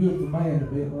it wasn't good for man to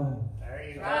be alone.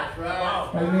 That's right.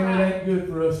 Amen. It ain't good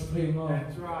for us to be alone.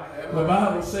 That's right. The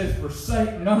Bible says,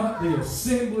 forsake not the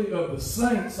assembly of the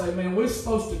saints. Amen. We're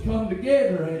supposed to come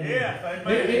together. Amen. Yes,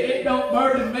 amen. It don't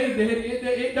burden me, Daddy.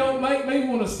 It don't make me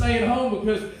want to stay at home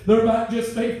because there might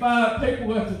just be 5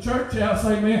 people at the church house.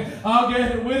 Amen. I'll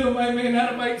gather with them. Amen.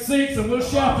 That'll make 6 and we'll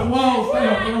shout the walls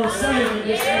down for our Savior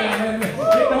this morning.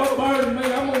 Amen. It don't burden me.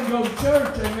 I'm going to go to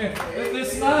church. Amen.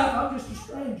 This life, I'm just a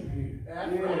stranger here.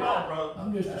 Come on, bro.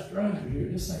 I'm just a stranger here.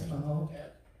 This ain't my home.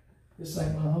 This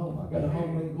ain't my home. I got a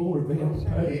home in glory being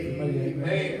prepared for me. Amen.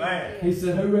 Amen. He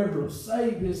said, whoever will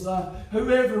save his life,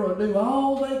 whoever will do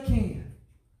all they can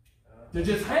to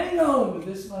just hang on to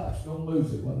this life's going to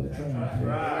lose it while they're trying to.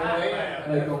 Right.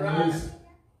 They're going to lose it.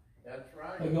 That's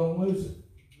right. They're going to lose it.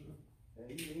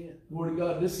 Amen. Lord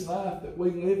God, this life that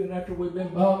we live in after we've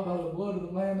been bought by the blood of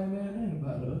the Lamb, amen, it ain't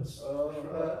about us.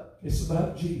 It's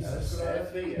about Jesus.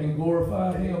 That's it. And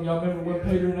glorify Him. Y'all remember when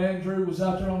Peter and Andrew was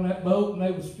out there on that boat and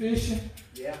they was fishing?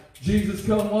 Yeah. Jesus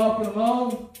come walking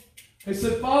along. He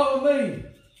said, follow me.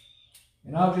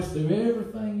 And I'll just do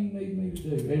everything you need me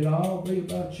to do. It'll all be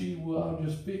about you. Well, I'll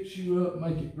just fix you up,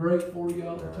 make it great for you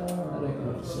all the time. That ain't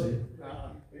what He said.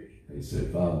 He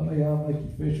said, follow me, I'll make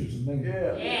you fishers of men.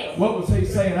 Yeah. What was He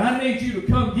saying? I need you to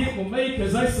come get with me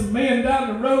because there's some men down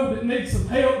the road that need some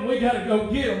help and we got to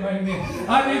go get them. Amen.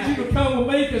 I need you to come with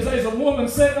me because there's a woman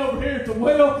sitting over here at the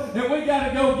well and we got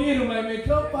to go get them. Amen.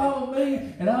 Come follow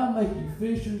me and I'll make you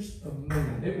fishers of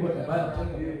men. It wasn't about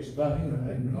them. It was about Him.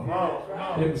 Amen. Come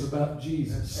on. It was about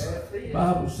Jesus. The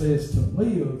Bible says to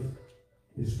live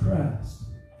is Christ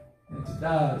and to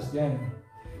die is gain.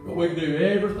 But we can do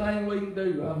everything we can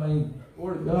do. I mean,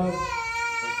 Word of God.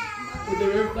 We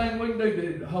do everything we can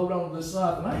do to hold on to this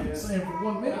life. And I ain't saying for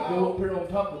 1 minute go up here on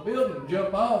top of the building and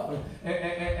jump off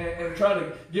and try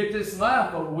to get this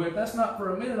life over with. That's not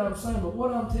for a minute I'm saying. But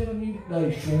what I'm telling you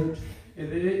today, church, is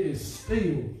that it is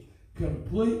still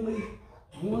completely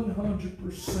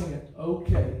 100%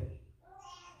 okay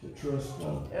to trust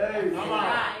God. Come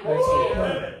on. That's okay.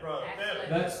 Tell it, bro. Tell it.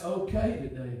 That's okay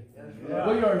today.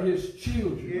 right. We are His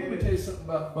children. Let me tell you something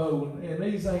about Bo. And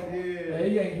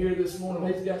he ain't here this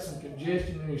morning. He's got some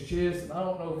congestion in his chest, and I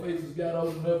don't know if he's got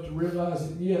old enough to realize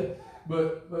it yet.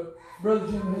 But Brother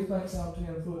Jimmy, he thinks I'm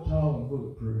 10 foot tall and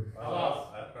bulletproof. Oh,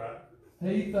 that's right.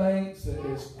 He thinks that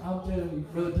I'm telling you,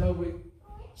 Brother Toby,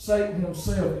 Satan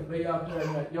himself could be out there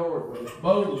in that yard. But if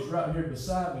Bo was right here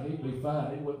beside me, he'd be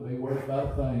fine. He wouldn't be worried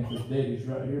about a thing because Daddy's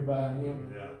right here by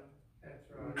him. Yeah.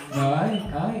 No,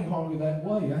 I ain't hardly that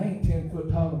way. I ain't 10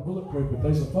 foot tall and bulletproof, but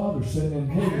there's a Father sitting in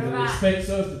heaven that expects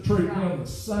us to treat Him the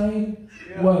same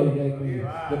way. Amen.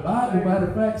 The Bible, matter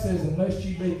of fact, says, unless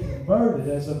you be converted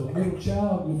as of a little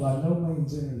child, you by no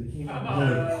means enter the kingdom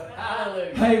of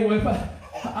heaven. Hey, well, if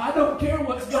I don't care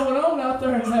what's going on out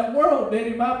there in that world,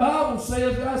 Daddy. My Bible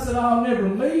says, God said, I'll never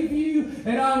leave you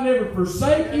and I'll never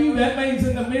forsake you. That means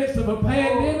in the midst of a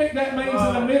pandemic. That means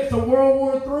in the midst of World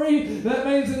War III. That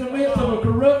means in the midst of a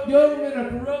corrupt government, a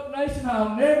corrupt nation.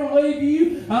 I'll never leave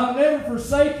you. I'll never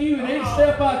forsake you. And each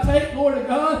step I take, Lord of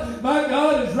God, my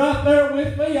God is right there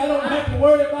with me. I don't have to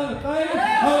worry about a thing.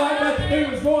 All I got to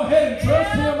do is go ahead and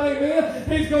trust Him. Amen.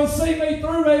 He's going to see me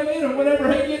through. Amen. And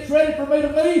whenever He gets ready for me to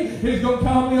leave, He's going to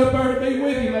call me up there to be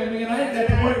with Him. Amen. I ain't got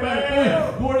to worry about a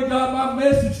thing. Glory to God, my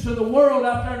message to the world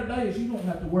out there today is you don't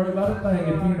have to worry about a thing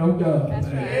if you know God. That's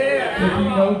right. If you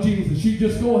know Jesus. You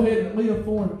just go ahead and live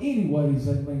for Him anyways.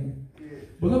 Amen.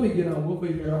 But let me get on. We'll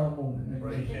be here all morning.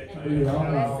 Amen. We'll be here all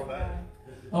morning.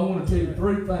 I want to tell you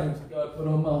 3 things that God put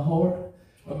on my heart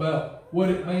about what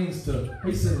it means to,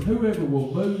 He said, whoever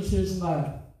will lose his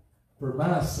life for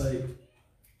my sake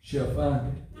shall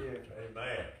find it.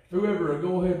 Amen. Whoever will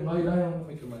go ahead and lay down, let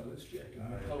me come out of this jacket.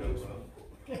 Hold this one.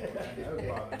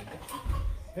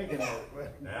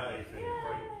 Now he's feeling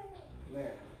free.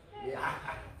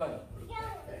 Thank you.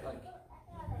 Thank you.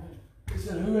 He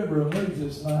said, whoever will lose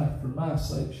his life for my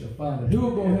sake shall find it. Who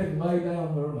will go ahead and lay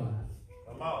down their life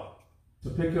Come on. to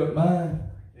pick up mine,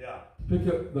 Yeah. to pick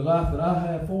up the life that I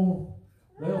have for them?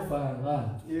 They'll find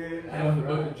life. And in the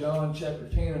book of John, chapter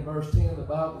 10 and verse 10, the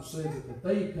Bible says that the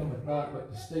thief cometh not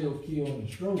but to steal, kill, and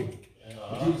destroy.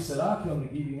 Jesus said, I come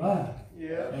to give you life.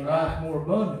 And life more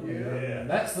abundantly. Yeah.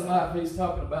 That's the life He's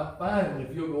talking about finding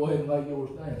if you'll go ahead and lay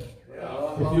yours down.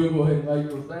 If you'll go ahead and lay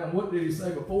yours down. What did He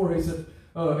say before? He said,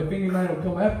 if any man will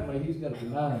come after me, he's got to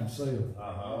deny himself.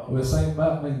 Well, this ain't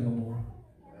about me no more.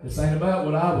 This ain't about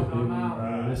what I would do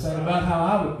anymore. This ain't about how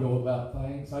I would go about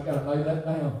things. I got to lay that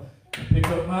down and pick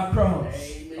up my cross.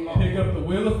 Pick up the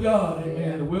will of God,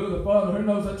 amen. The will of the Father. Who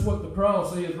knows that's what the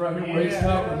cross is right here where he's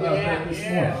talking about that this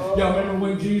morning. Y'all remember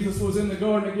when Jesus was in the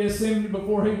Garden of Gethsemane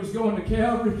before he was going to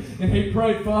Calvary and he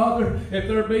prayed, Father, if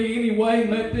there be any way,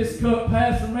 let this cup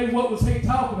pass from me. What was he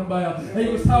talking about? He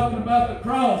was talking about the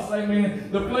cross, amen.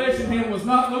 The flesh in him was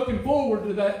not looking forward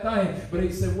to that thing. But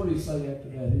he said, what did he say after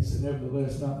that? He said,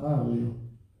 nevertheless, not my will,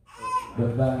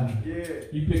 but thine.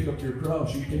 You pick up your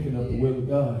cross, you're picking up the will of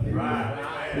God.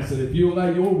 He said, if you'll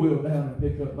lay your will down and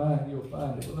pick up mine, you'll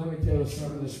find it. But let me tell you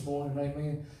something this morning,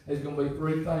 amen. There's going to be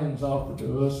three things offered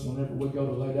to us whenever we go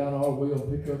to lay down our will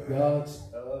and pick up God's.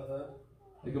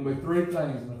 There's going to be three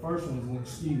things, and the first one is an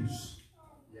excuse.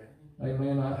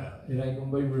 Amen. It ain't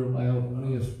going to be real loud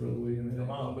on this, Brother William. It ain't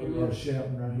going to be a lot of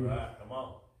shouting right here. Come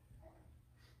on.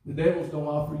 The devil's going to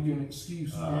offer you an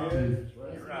excuse not to.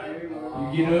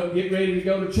 You get up, get ready to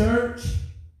go to church.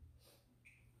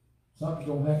 Something's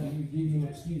going to happen. You give you an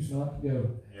excuse not to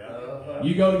go.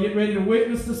 You go to get ready to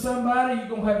witness to somebody, you're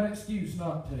going to have an excuse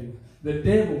not to. The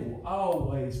devil will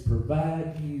always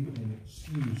provide you an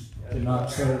excuse to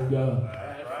not serve God.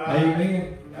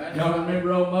 Amen. Y'all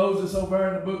remember old Moses over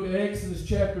in the book of Exodus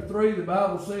chapter 3, the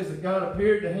Bible says that God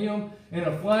appeared to him in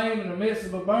a flame in the midst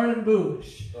of a burning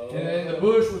bush. And the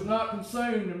bush was not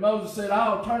consumed. And Moses said,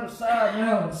 I'll turn aside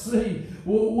now and see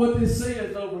what this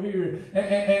is over here.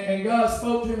 And God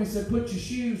spoke to him and said, put your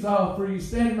shoes off for you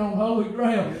standing on holy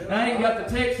ground. I ain't got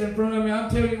the text in front of me.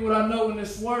 I'm telling you what I know in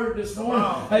this word this morning.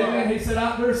 Amen. He said,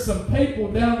 there's some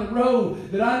people down the road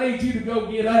that I need you to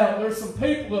go get out. There's some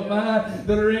people of mine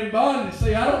that are in bondage.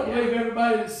 See, I don't believe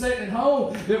everybody that's sitting at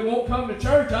home that won't come to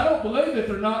church, I don't believe that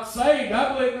they're not saved.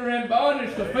 I believe they're in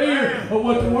bondage to fear of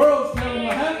what the world's telling them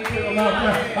will happen to them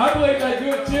out there. I believe they're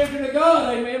good children of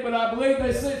God, amen, but I believe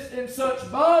they sit in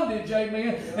such bondage,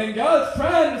 amen. And God's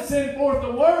trying to send forth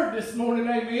the word this morning,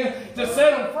 amen, to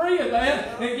set them free of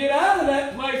that and get out of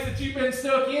that place that you've been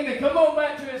stuck in and come on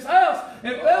back to his house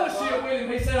and fellowship with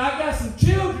him. He said, I got some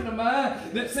children of mine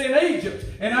that's in Egypt,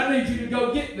 and I need you to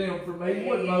go get them for me.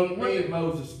 What did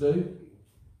Moses do?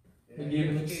 He gave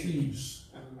an excuse.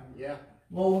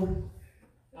 Lord,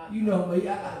 you know me,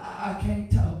 I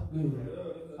can't talk good.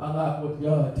 I like what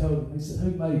God told him. He said,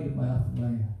 who made the mouth of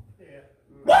man?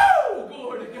 Woo!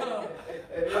 Glory to God.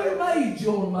 Who made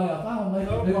your mouth? I'll make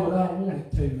it do what I want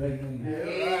it to.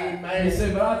 Amen. He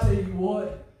said, but I tell you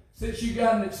what, since you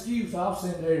got an excuse, I'll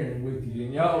send Aaron with you,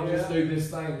 and y'all just do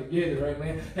this thing together,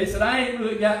 amen. He said, I ain't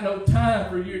really got no time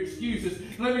for your excuses.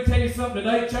 Let me tell you something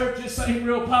today, church, this ain't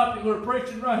real popular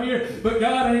preaching right here, but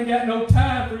God ain't got no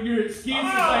time for your excuses,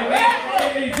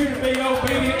 amen. He needs you to be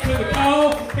obedient to the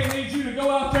call. He needs you to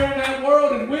go out there in that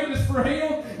world and witness for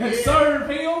Him and serve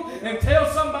Him and tell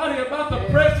somebody about the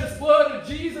precious blood of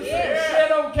Jesus that was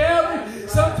shed on Calvary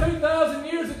some 2,000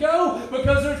 years ago,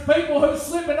 because there's people who's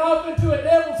slipping off into a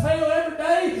devil's hell every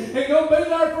day and going to be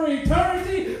there for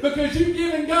eternity because you've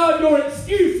given God your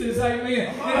excuses,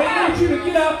 amen. And He needs you to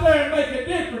get out there and make a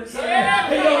difference,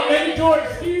 amen. He don't need your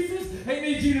excuses. He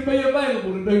needs you to be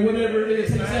available to do whatever it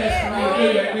is He's asking you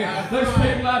to do, amen. There's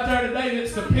people out there today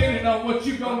that's dependent on what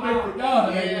you're going to do for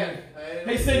God, amen.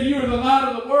 He said you are the light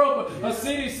of the world, but a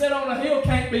city set on a hill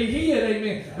can't be hid,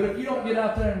 amen. But if you don't get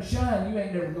out there and shine, you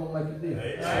ain't never going to make a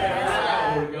difference.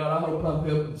 Glory to God, I hope I'm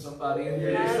helping somebody in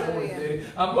here this morning, Daddy.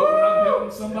 I'm hoping I'm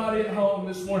helping somebody at home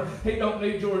this morning. He don't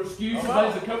need your excuses.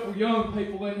 There's a couple young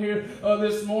people in here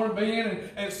this morning, Ben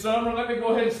and Summer. Let me go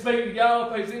ahead and speak to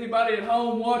y'all. If there's anybody at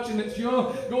home watching that's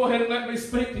young, go ahead and let me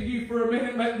speak to you for a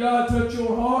minute. Let God touch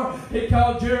your heart. He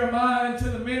called Jeremiah into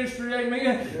the ministry,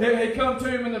 amen. He come to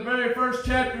him in the very first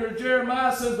chapter of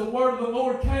Jeremiah, says the word of the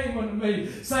Lord came unto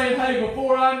me, saying, hey,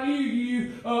 before I knew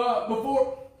you,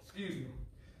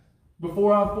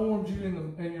 before I formed you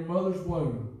in your mother's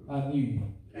womb, I knew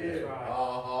you.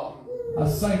 I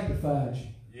sanctified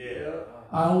you.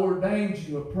 I ordained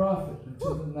you a prophet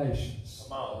unto the nations.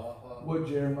 What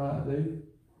did Jeremiah do?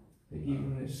 He gave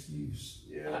him an excuse.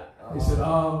 He said,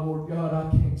 Lord God, I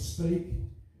can't speak,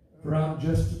 for I'm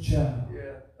just a child.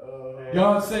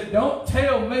 God said, don't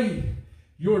tell me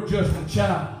you're just a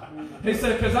child. He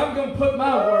said, because I'm going to put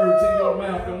my words in your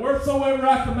mouth. And wheresoever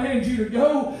I command you to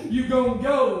go, you're going to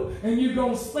go and you're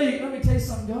going to speak. Let me tell you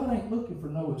something. God ain't looking for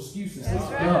no excuses. He's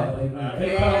God. Amen.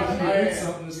 He calls you to do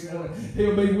something this morning.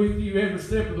 He'll be with you every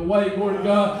step of the way. Glory to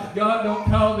God. God don't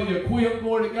call the equipped.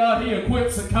 Glory to God. He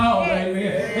equips the called.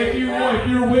 Amen. If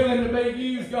you're willing to be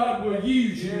used, God will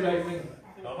use you. Amen.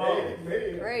 Come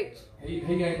on. Preach.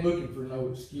 He ain't looking for no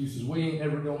excuses. We ain't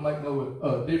ever going to make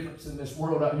no difference in this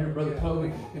world out here, Brother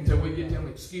Toby, until we get them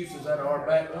excuses out of our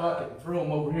back pocket and throw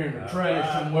them over here in the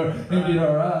trash somewhere and get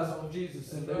our eyes on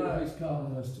Jesus and do what He's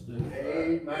calling us to do.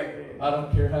 Amen. I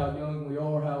don't care how young we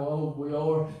are, how old we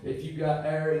are. If you got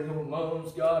air in your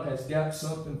lungs, God has got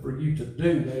something for you to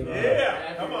do.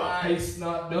 Yeah, come on. He's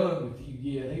not done with you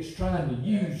yet. He's trying to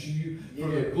use you for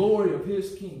the glory of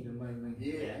His kingdom. Amen.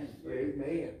 Yes.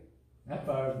 Amen. That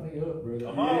fires me up, brother.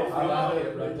 Come on. I like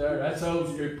it right there. That's old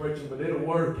school preaching, but it'll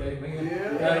work. Amen.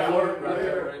 Yeah. That'll work right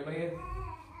there. Amen.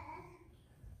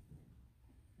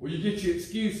 Well, you get your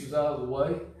excuses out of the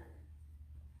way.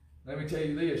 Let me tell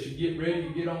you this. You get ready,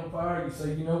 you get on fire, you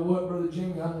say, you know what, Brother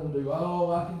Jimmy, I'm going to do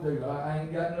all I can do. I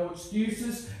ain't got no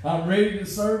excuses. I'm ready to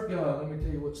serve God. Let me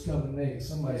tell you what's coming next.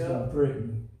 Somebody's going to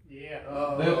threaten you.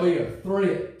 Yeah. There'll be a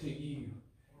threat to you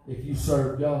if you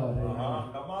serve God.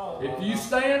 Come on. If you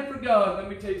stand for God, let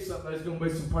me tell you something. There's going to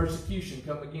be some persecution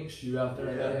come against you out there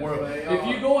in that world. If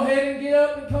you go ahead and get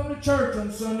up and come to church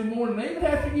on Sunday morning, even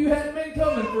after you hadn't been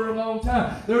coming for a long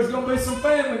time, there's going to be some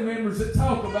family members that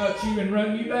talk about you and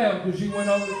run you down because you went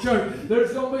on to church.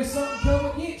 There's going to be something come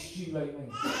against you,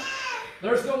 amen.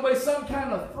 There's going to be some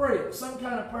kind of threat, some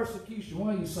kind of persecution.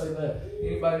 Why do you say that?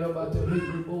 Anybody know about the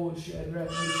Hebrew boys, Shadrach,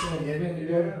 Meshach, and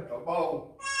Abednego? Come on.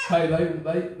 Hey,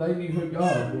 they knew who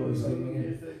God was,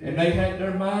 amen. And they had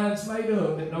their minds made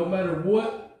up that no matter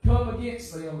what come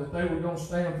against them, that they were going to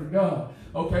stand for God.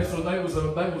 Okay, so there was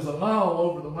a law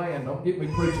over the land. Don't get me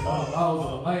preaching on the laws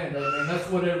of the land, amen. That's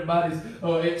what everybody's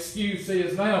excuse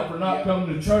is now for not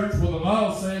coming to church. Well, the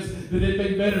law says that it'd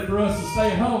be better for us to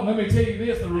stay at home. Let me tell you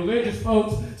this, the religious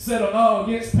folks set a law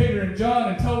against Peter and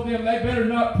John and told them they better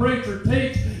not preach or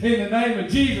teach in the name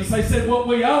of Jesus. They said what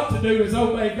we ought to do is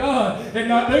obey God and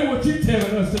not do what you're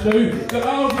telling us to do. The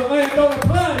laws of the land don't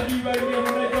apply to you, amen,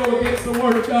 when they go against the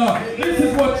Word of God. This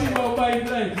is what you obey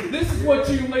today. This is what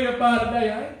you live by today.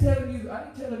 I ain't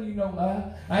telling you no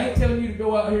lie. I ain't telling you to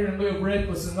go out here and live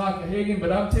reckless and like a higgin,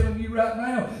 but I'm telling you right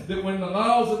now that when the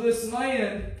laws of this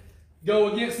land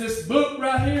go against this book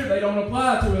right here, they don't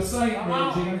apply to a saint,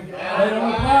 Brother Jimmy. They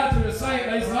don't apply to a saint.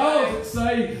 There's laws that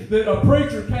say that a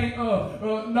preacher can't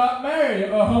not marry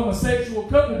a homosexual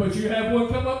couple, but you have one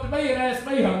come up to me and ask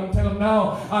me, I'm going to tell them,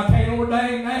 no, I can't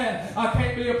ordain that. I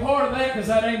can't be a part of that because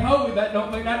that ain't holy. That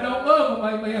don't mean I don't love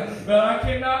them, amen. But I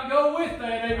cannot go with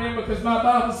that, amen, because my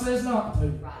Bible says not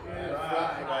to.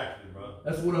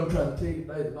 That's what I'm trying to tell you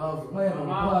today. The laws of the land don't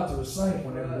apply to a saint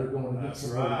whenever they're going against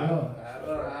the Word of God. That's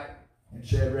right. And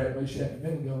Shadrach, Meshach, and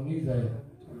Abednego knew that.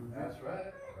 That's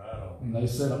right. And they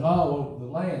set a law over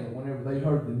the land that whenever they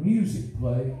heard the music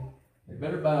play, they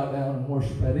better bow down and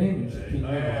worship that image that King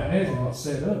Nebuchadnezzar had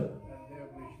set up.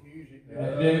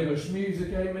 That devilish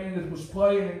music, amen, that was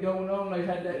playing and going on. They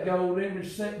had that gold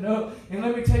image setting up. And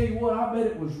let me tell you what, I bet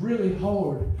it was really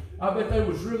hard. I bet there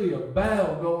was really a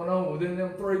battle going on within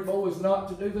them three boys not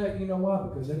to do that. You know why?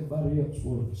 Because everybody else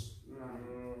was.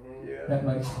 That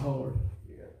makes it hard.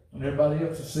 When everybody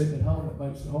else is sitting at home, it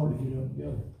makes it hard to get up and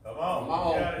go. Come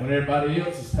on. When everybody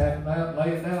else is tapping out,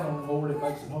 laying down on the Lord, it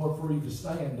makes it hard for you to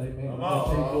stand. Amen. Come on. I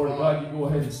tell you, Lord God, you go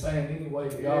ahead and stand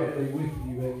anyway. God will be with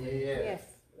you. Amen. Yes.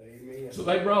 Amen. So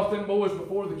they brought them boys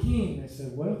before the king. They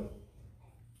said, well,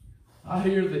 I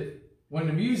hear that when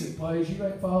the music plays, you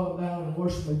ain't falling down and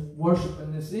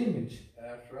worshiping this image.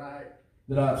 That's right.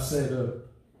 That I've set up.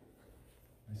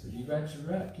 I said, you answered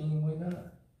right, King, we not.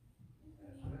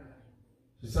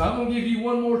 So I'm going to give you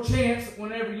one more chance that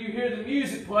whenever you hear the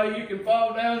music play, you can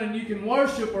fall down and you can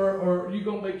worship, or you're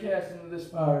going to be cast into this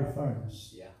fiery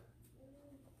furnace. Yeah.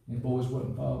 And boys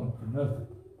wasn't falling for nothing.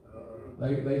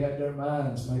 They had their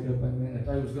minds made up, amen, that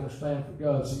they was going to stand for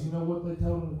God. So you know what they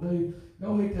told them to do?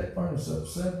 Go heat that furnace up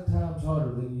 7 times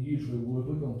hotter than you usually would.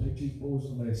 We're going to teach these boys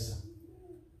a lesson.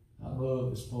 I love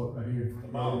this part right here.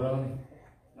 Come on,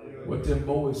 Ronnie. What them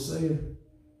boys said,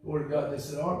 Lord God, they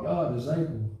said, our God is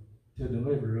able to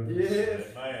deliver us. Yes.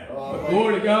 But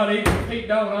glory to God, even if he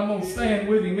don't, I'm going to stand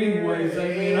with him anyways,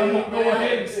 amen. I'm going to go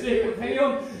ahead and stick with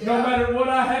him. No matter what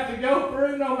I have to go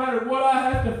through, no matter what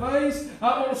I have to face,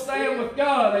 I'm going to stand with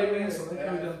God, amen. So they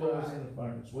threw them boys in the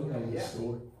furnace. We know this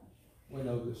story. We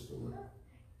know this story.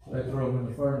 So they throw them in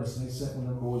the furnace, and he sent one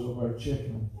of them boys over there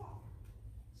checking them.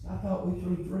 So I thought we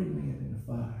threw 3 men in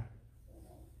the fire.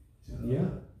 He said, yeah.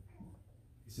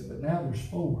 He said, but now there's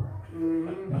 4.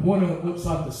 And one of them looks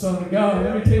like the Son of God.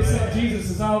 Let me tell you something. Jesus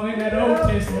is all in that Old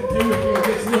Testament too. If you'll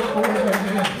just look for him,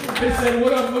 amen. He said,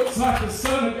 one of them looks like the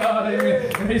Son of God,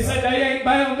 amen. And he said, they ain't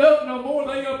bound up no more.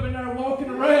 They up in there walking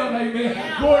around,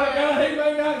 amen. Glory to God. He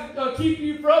may not keep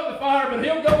you from the fire, but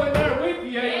he'll go in there with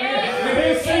you, amen. And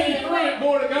he'll see you through it,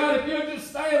 glory to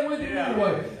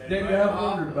Anyway, Daniel, I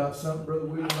wondered about something, Brother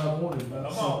William. I wondered about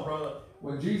Come something. on, brother.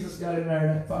 When Jesus got in there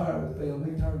in that fire with them,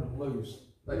 he turned them loose.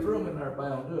 They threw them in there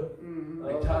bound up.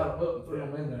 They tied them up and threw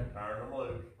them in there. Turn them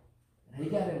loose. And he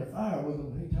got in the fire with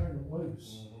them and he turned them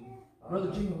loose.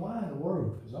 Brother Jimmy, why in the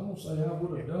world? Because I'm going to say I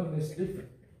would have done this different.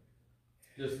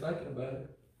 Just thinking about it.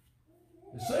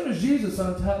 As soon as Jesus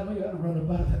untied me, I'd have run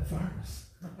up out of that furnace.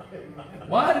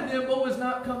 Why did them boys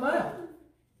not come out?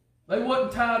 They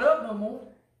wasn't tied up no more.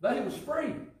 They was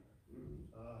free.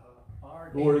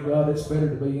 Glory to God, it's better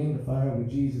to be in the fire with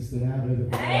Jesus than out of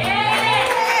it.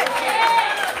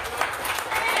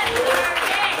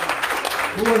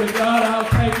 Glory to God, I'll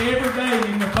take every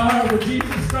day in the fire with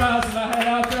Jesus Christ that I had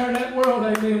out there in that world,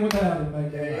 amen, without him,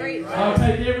 amen. I'll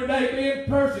take every day being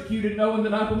persecuted, knowing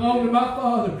that I belong to my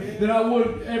Father, that I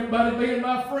would everybody being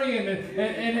my friend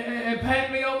and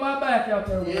pat me on my back out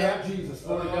there without Jesus.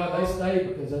 Glory to God, they stayed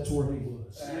because that's where he was.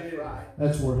 That's right.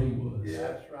 That's where he was.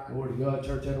 That's right. Glory to God,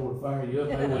 church, that would fire you up.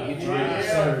 They would get you ready to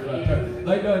serve right there.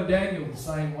 They done Daniel the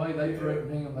same way. They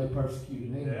threatened him. They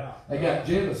persecuted him. Yeah. They got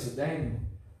jealous of Daniel.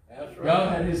 That's right. God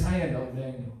had his hand on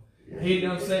Daniel. He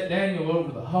done set Daniel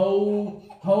over the whole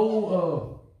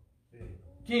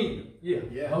kingdom.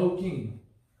 Yeah, whole kingdom.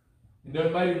 He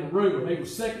done made him a ruler. He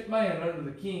was second man under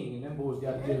the king, and them boys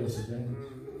got jealous of Daniel.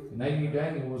 And they knew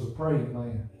Daniel was a praying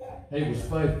man. He was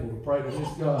faithful to pray to his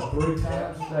God 3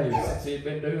 times a day since he had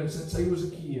been doing since he was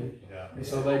a kid. And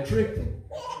so they tricked him.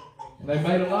 And they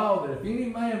made a law that if any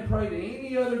man pray to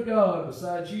any other God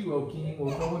besides you, O king,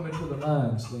 we'll throw him into the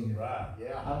lion's den. Right.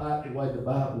 Yeah. I like the way the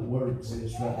Bible words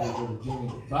this right there, Brother Jimmy.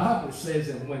 The Bible says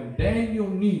that when Daniel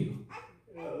knew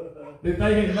that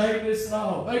they had made this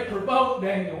law, they provoked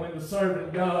Daniel into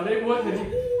serving God. It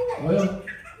wasn't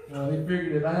that he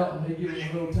figured it out and he gave them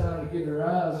a little time to get their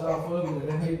eyes off of him, and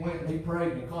then he went and he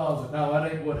prayed in the closet. No,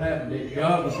 that ain't what happened.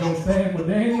 God was going to stand with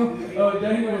Daniel.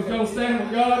 Daniel was going to stand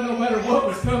with God no matter what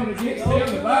was coming against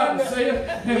him, the Bible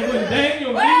said. And when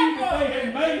Daniel knew that they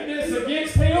had made this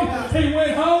against him, he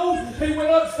went home, he went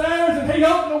upstairs, and he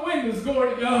opened the windows,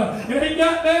 glory to God. And he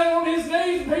got down on his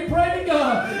knees and he prayed to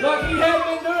God like he had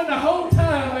been doing the whole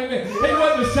time. Amen. He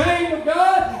wasn't ashamed of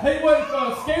God. He wasn't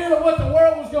scared of what the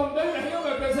world was going to do to him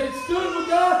because he stood with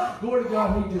God. Glory to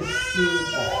God, he just stood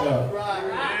with God.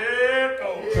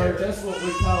 Church, that's what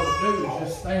we call to do, is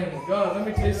just stand with God. Let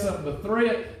me tell you something. The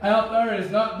threat out there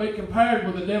is not to be compared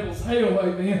with the devil's hell,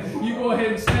 amen. You go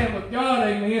ahead and stand with God,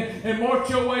 amen, and march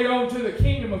your way on to the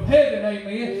kingdom of heaven,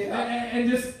 amen, and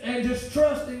just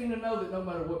trust in Him to know that no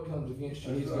matter what comes against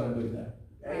you, He's going to be there.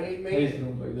 Amen. He's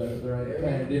going to be there. There ain't a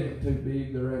pandemic too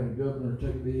big. There ain't a governor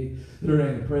too big. There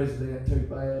ain't a president too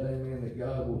bad. Amen. That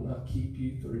God will not keep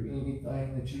you through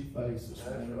anything that you face this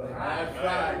morning. That's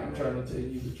right. I'm trying to tell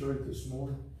you the truth this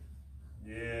morning.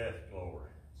 Yes, glory.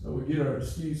 So we get our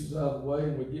excuses out of the way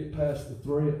and we get past the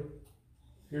threat.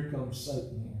 Here comes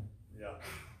Satan in. Yeah.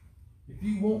 If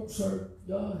you won't serve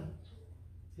God,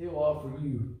 he'll offer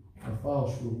you a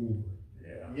false reward.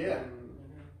 Yeah. Yeah.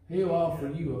 He'll offer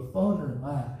you a funner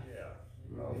life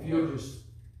Yeah. if you'll just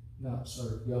not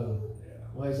serve God. Yeah.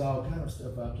 Well, there's all kind of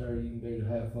stuff out there you can do to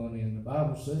have fun in. The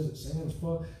Bible says that sin's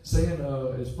fun. Sin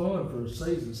is fun for a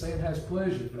season. Sin has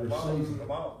pleasure for a season.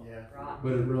 Come on. Yeah.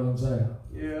 But it runs out.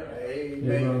 Yeah. It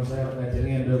Amen. runs out, and at the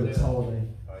end of its holiday,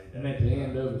 and at the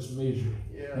end of its misery,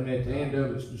 Yeah. and at the end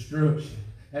of its destruction,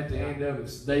 at the end of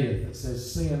its death. It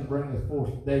says sin bringeth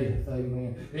forth death.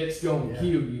 Amen. It's going to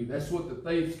kill you. That's what the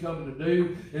thief's coming to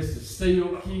do, is to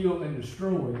steal, kill, and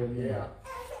destroy. Amen. Yeah.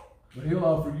 But he'll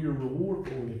offer you a reward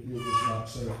for it if you'll just not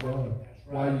serve God.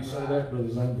 Why do you say that, Brother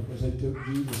Zane? Because they took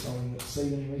Jesus on an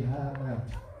exceedingly high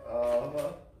mountain.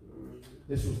 Uh-huh.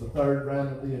 This was the third round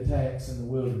of the attacks in the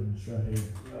wilderness right here.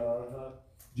 Uh-huh.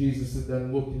 Jesus had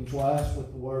done whooped him twice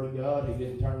with the word of God. He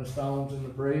didn't turn the stones into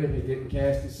bread. He didn't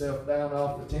cast himself down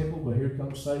off the temple. But here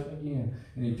comes Satan again.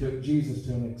 And he took Jesus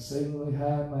to an exceedingly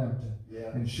high mountain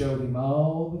and showed him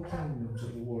all the kingdoms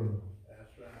of the world.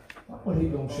 That's right. Why would he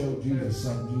going to show Jesus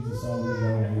something Jesus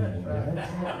already knew?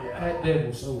 That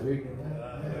devil's so ignorant.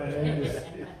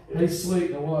 He's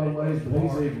slick in a lot of ways, but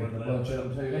he's ignorant a bunch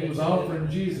of them too. He was offering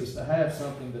Jesus to have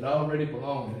something that already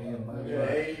belonged to him.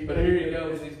 But here he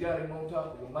goes. He's got him on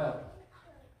top of the mountain,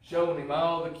 showing him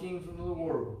all the kingdoms of the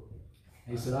world.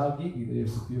 He said, I'll give you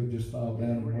this if you'll just fall down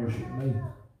and worship me.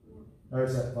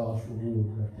 There's that false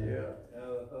reward right there.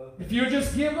 If you'll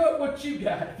just give up what you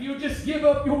got, if you'll just give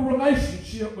up your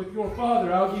relationship with your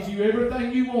Father, I'll give you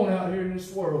everything you want out here in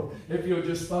this world. If you'll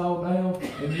just fall down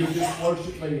and you'll just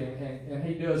worship me. And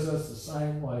He does us the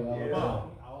same way all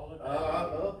the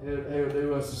time. He'll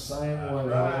do us the same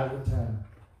way all the time.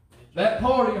 That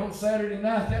party on Saturday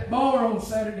night, that bar on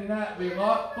Saturday night be a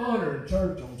lot funner than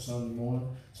church on Sunday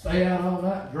morning. Stay out all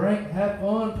night, drink, have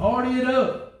fun, party it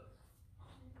up.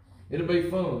 It'll be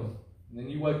fun. And then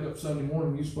you wake up Sunday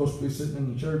morning, you're supposed to be sitting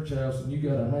in the church house and you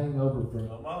got a hangover from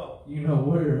you know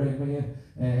where, amen,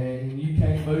 and you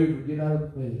can't move or get out of the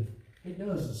bed. He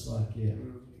does us like that.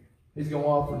 He's going to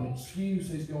offer an excuse,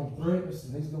 he's going to threaten us,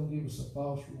 and he's going to give us a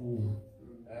false reward.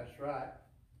 That's right.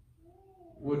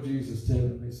 What Jesus tell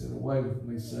him? He said, away with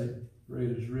me, Satan, for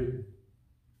it is written,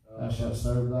 thou shalt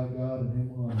serve thy God, and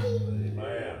him alone.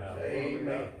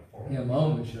 Amen. Him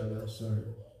only shall thou serve.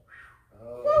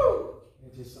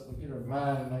 It's just something to get our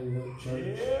mind made up,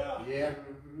 church. Yeah.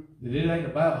 That it ain't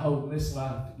about holding this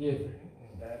life together.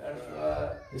 That's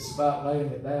right. It's about laying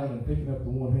it down and picking up the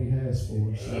one he has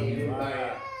for us.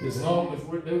 Amen. As long as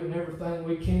we're doing everything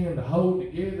we can to hold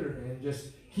together and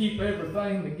just keep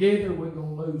everything together, we're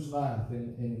going to lose life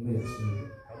in the midst of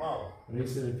it. Come on. But he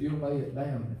said, if you'll lay it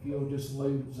down, if you'll just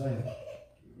lose that,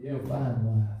 you'll find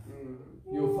life.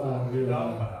 You'll find real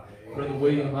life. Brother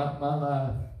William, my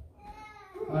life,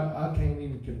 I can't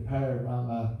even compare my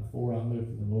life before I lived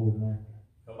for the Lord and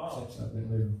after. Since I've been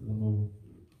living for the Lord.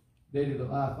 Daddy, the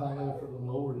life I live for the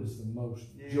Lord is the most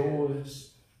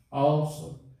joyous,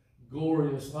 awesome,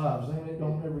 glorious life. And it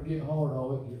don't ever get hard.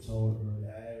 Oh, it gets hard,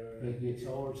 brother. It gets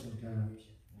hard sometimes.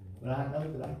 But I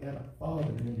know that I got a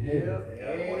Father in heaven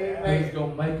who's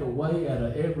going to make a way out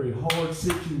of every hard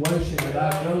situation that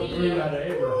I go through, out of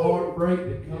every heartbreak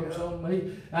that comes on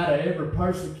me, out of every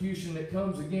persecution that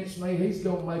comes against me. He's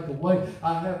going to make a way.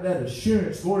 I have that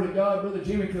assurance, glory to God, Brother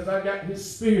Jimmy, because I got His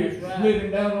Spirit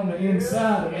living down on the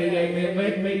inside of me, amen,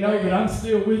 letting me know that I'm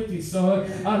still with you, son.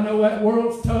 I know that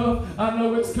world's tough. I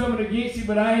know it's coming against you,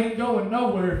 but I ain't going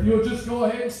nowhere. If you'll just go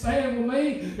ahead and stand with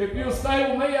me, if you'll stay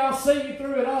with me, I'll see you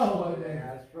through it all.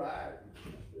 That's right.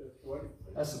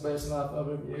 That's the best life I've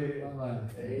ever lived in my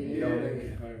life.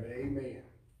 Amen.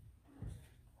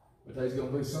 But there's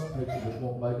going to be some people that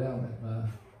won't lay down that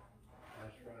life.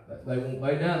 That's right. They won't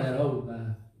lay down that old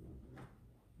life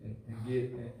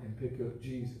and pick up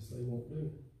Jesus. They won't do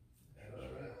it. That's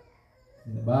right.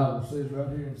 And the Bible says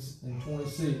right here in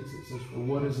 26, it says, for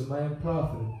what is a man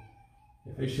profited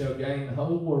if he shall gain the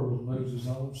whole world and lose his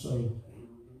own soul?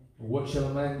 Or what shall a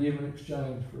man give in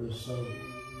exchange for his soul?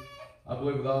 I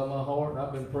believe with all my heart, and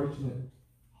I've been preaching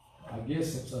it, I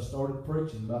guess since I started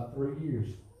preaching, about 3 years,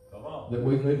 that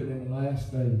we live in the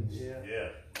last days.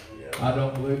 Yeah. I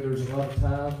don't believe there's a lot of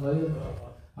time left.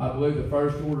 I believe the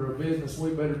first order of business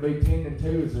we better be tending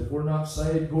to is if we're not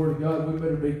saved, glory to God, we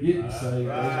better be getting saved.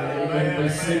 Amen. We better be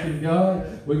seeking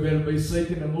God. We better be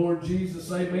seeking the Lord Jesus.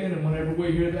 Amen. And whenever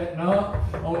we hear that knock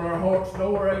on our heart's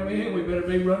door, amen, we better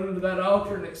be running to that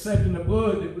altar and accepting the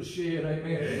blood that was shed.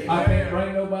 Amen. I can't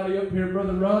bring nobody up here,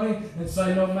 Brother Ronnie, and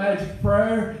say no magic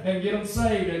prayer and get them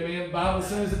saved. Amen. The Bible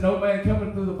says that no man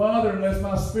cometh to the Father unless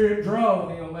my Spirit draw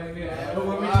him. Amen. But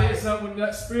when we tell you something, when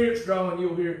that Spirit's drawing,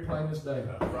 you'll hear it plain as day.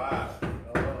 Right. Right.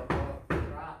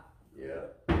 Yeah.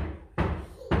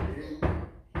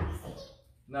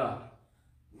 No.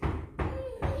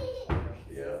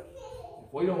 Yeah.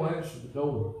 If we don't answer the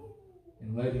door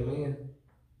and let Him in,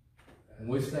 and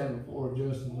we stand before a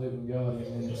just and living God,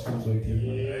 amen, it's going to be too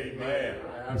late. Amen.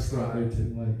 It's going to be too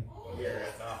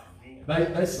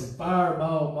late. There's some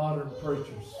fireball modern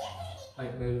preachers.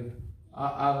 Amen.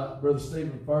 I like Brother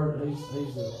Stephen Furtick.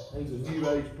 He's a new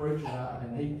age preacher,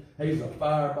 and he's a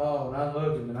fireball, and I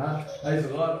love him. And there's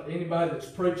a lot of anybody that's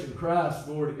preaching Christ,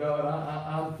 glory to God.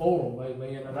 I'm for them,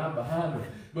 amen, and I'm behind them.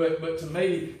 But to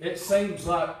me, it seems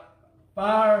like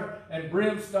fire and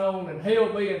brimstone and hell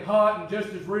being hot and just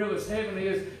as real as heaven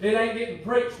is, it ain't getting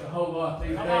preached a whole lot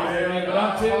these days. Amen. But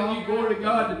I'm telling you, glory to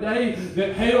God today,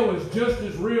 that hell is just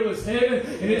as real as heaven,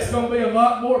 and it's going to be a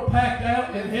lot more packed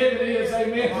out than heaven is.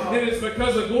 Amen. And it's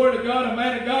because of glory to God, a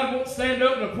man of God won't stand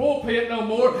up in the pulpit no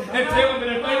more and tell them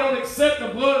that if they don't accept the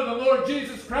blood of the Lord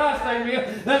Jesus Christ,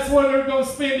 amen, that's where they're going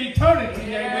to spend eternity.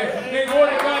 Amen. And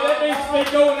glory to God, that needs to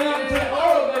be going out into the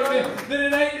world. Amen.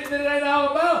 That it ain't all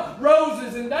about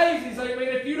roses and daisies, amen.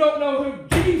 If you don't know who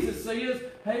Jesus is,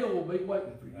 hell will be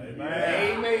waiting for you.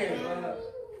 Amen. Amen.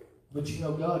 But you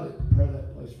know, God didn't prepare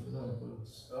that place for none of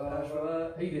us. That's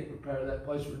right. He didn't prepare that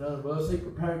place for none of us. He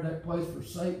prepared that place for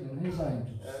Satan and his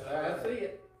angels. That's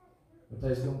it. But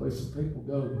there's going to be some people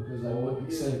go because they wouldn't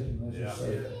accept Him as their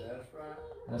Savior. That's right.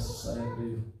 That's a sad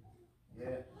deal.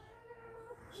 Yeah.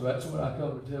 So that's what I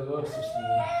come to tell us this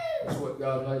morning. That's what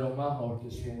God laid on my heart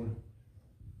this morning.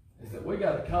 Is that we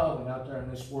got a calling out there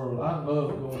in this world. I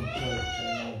love going to church.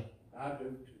 Amen. I do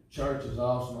too. Church is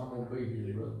awesome. I'm going to be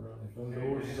here, Brother Ronnie. If them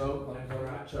doors is open, I'm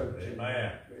going to church.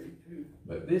 Amen.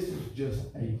 But this is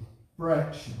just a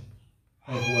fraction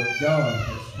of what God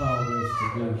has called us to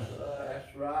do.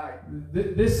 That's right.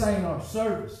 This ain't our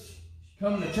service.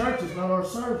 Coming to church is not our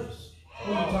service.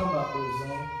 What are you talking about, Brother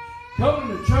Zane?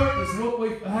 Coming to church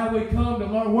is how we come to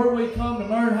learn, where we come to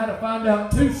learn how to find out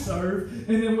to serve,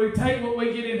 and then we take what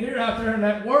we get in here out there in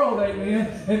that world,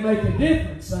 amen, and make a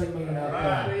difference, amen, out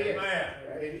there. Amen.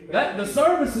 The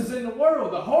service is in the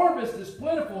world. The harvest is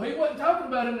plentiful. He wasn't talking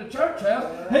about in the church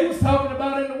house. He was talking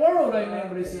about in the world, amen,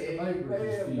 but he said the laborers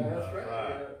is few.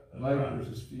 The laborers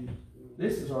is few.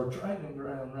 This is our training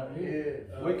ground right here.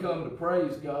 We come to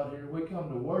praise God here. We come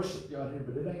to worship God here,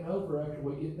 but it ain't over after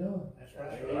we get done.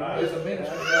 There's a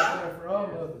ministry out there for all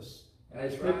of us. And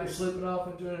there's people slipping off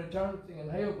into an eternity in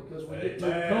hell because we get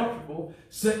too comfortable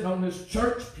sitting on this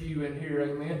church pew in here,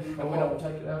 amen, and we don't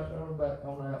take it out on the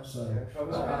outside.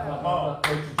 I'm not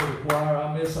preaching to the choir.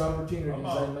 I miss opportunities,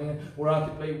 amen, where I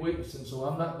could be witnessing. So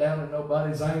I'm not down to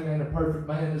nobody. Zane ain't a perfect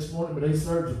man this morning, but he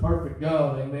serves a perfect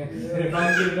God, amen. And if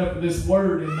I can get enough of this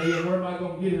word in me, and where am I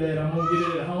going to get it at? I'm going to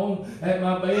get it at home, at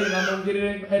my bed, and I'm going to get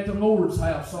it at the Lord's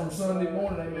house on Sunday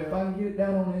morning, amen. If I can get it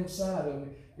down on the inside of me,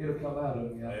 it'll come out of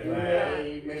me.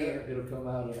 Amen. It'll come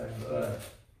out of me.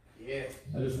 Yes.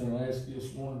 I just want to ask you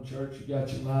this morning, church, you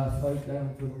got your life laid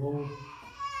down for the Lord?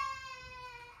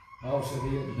 Paul said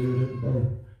he had to do it every day.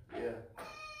 Yeah.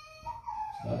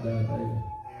 It's not down daily.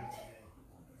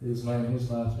 His life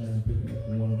down picking up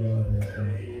the one God has done.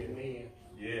 Amen.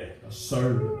 Yeah. A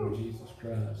servant of Jesus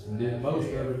Christ. And did most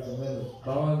of it from in the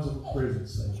bonds of a prison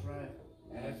cell. That's right.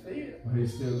 That's it. But he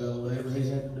still done whatever he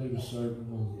had to do to serve the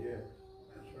Lord. Yeah.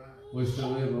 That's right. We still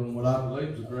live in what I believe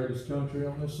is the greatest country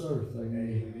on this earth.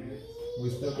 Amen. We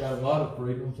still got a lot of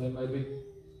freedoms. They may be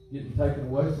getting taken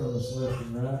away from us left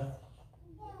and right.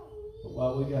 But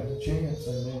while we got the chance,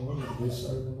 amen, we need to be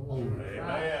serving the Lord.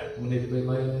 Amen. We need to be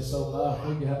laying this old life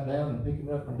we got down and picking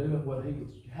up and doing what He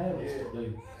had us to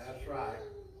do. That's right.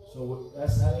 So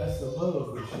that's the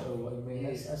love we show. Amen.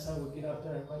 That's how we get out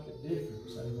there and make a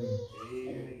difference. Amen.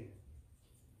 Amen.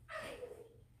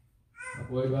 I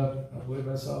believe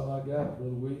that's all I got,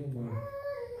 Brother William.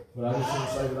 But I just want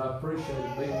to say that I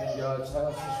appreciate being in God's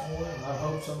house this morning. I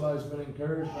hope somebody's been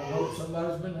encouraged. I hope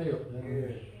somebody's been helped.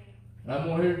 Amen. And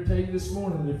I'm here to tell you this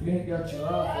morning that if you ain't got your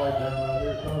life laid down right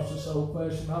here across this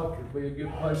old-fashioned altar, it'd be a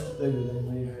good place to do it.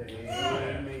 Amen.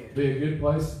 Amen. Be a good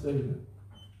place to do it.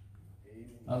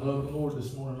 I love the Lord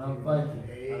this morning. I'm thankful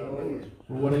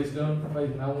for what He's done for me,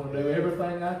 and I want to do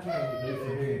everything I can to do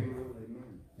for Him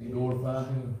and glorify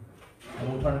Him. I'm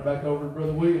going to turn it back over to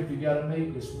Brother William if you got a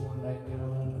need this morning.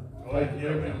 Amen. Thank you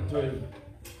everything too.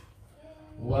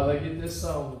 While they get this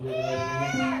song together,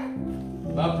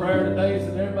 amen. My prayer today is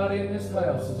that everybody in this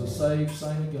house is a saved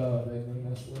saint of God. Amen.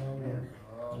 That's what I want.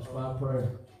 That's my prayer.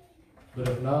 But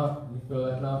if not, you feel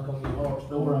that knock on your heart's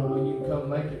door, I know you can come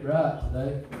make it right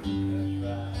today.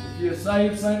 If you're a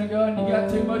saved saint of God and you got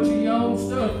too much of your own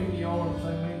stuff in your arms,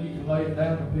 amen, you can lay it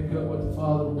down and pick up what the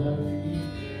Father will have for you.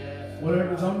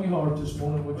 Whatever's on your heart this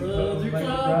morning, would you come and make it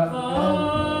right with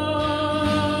God?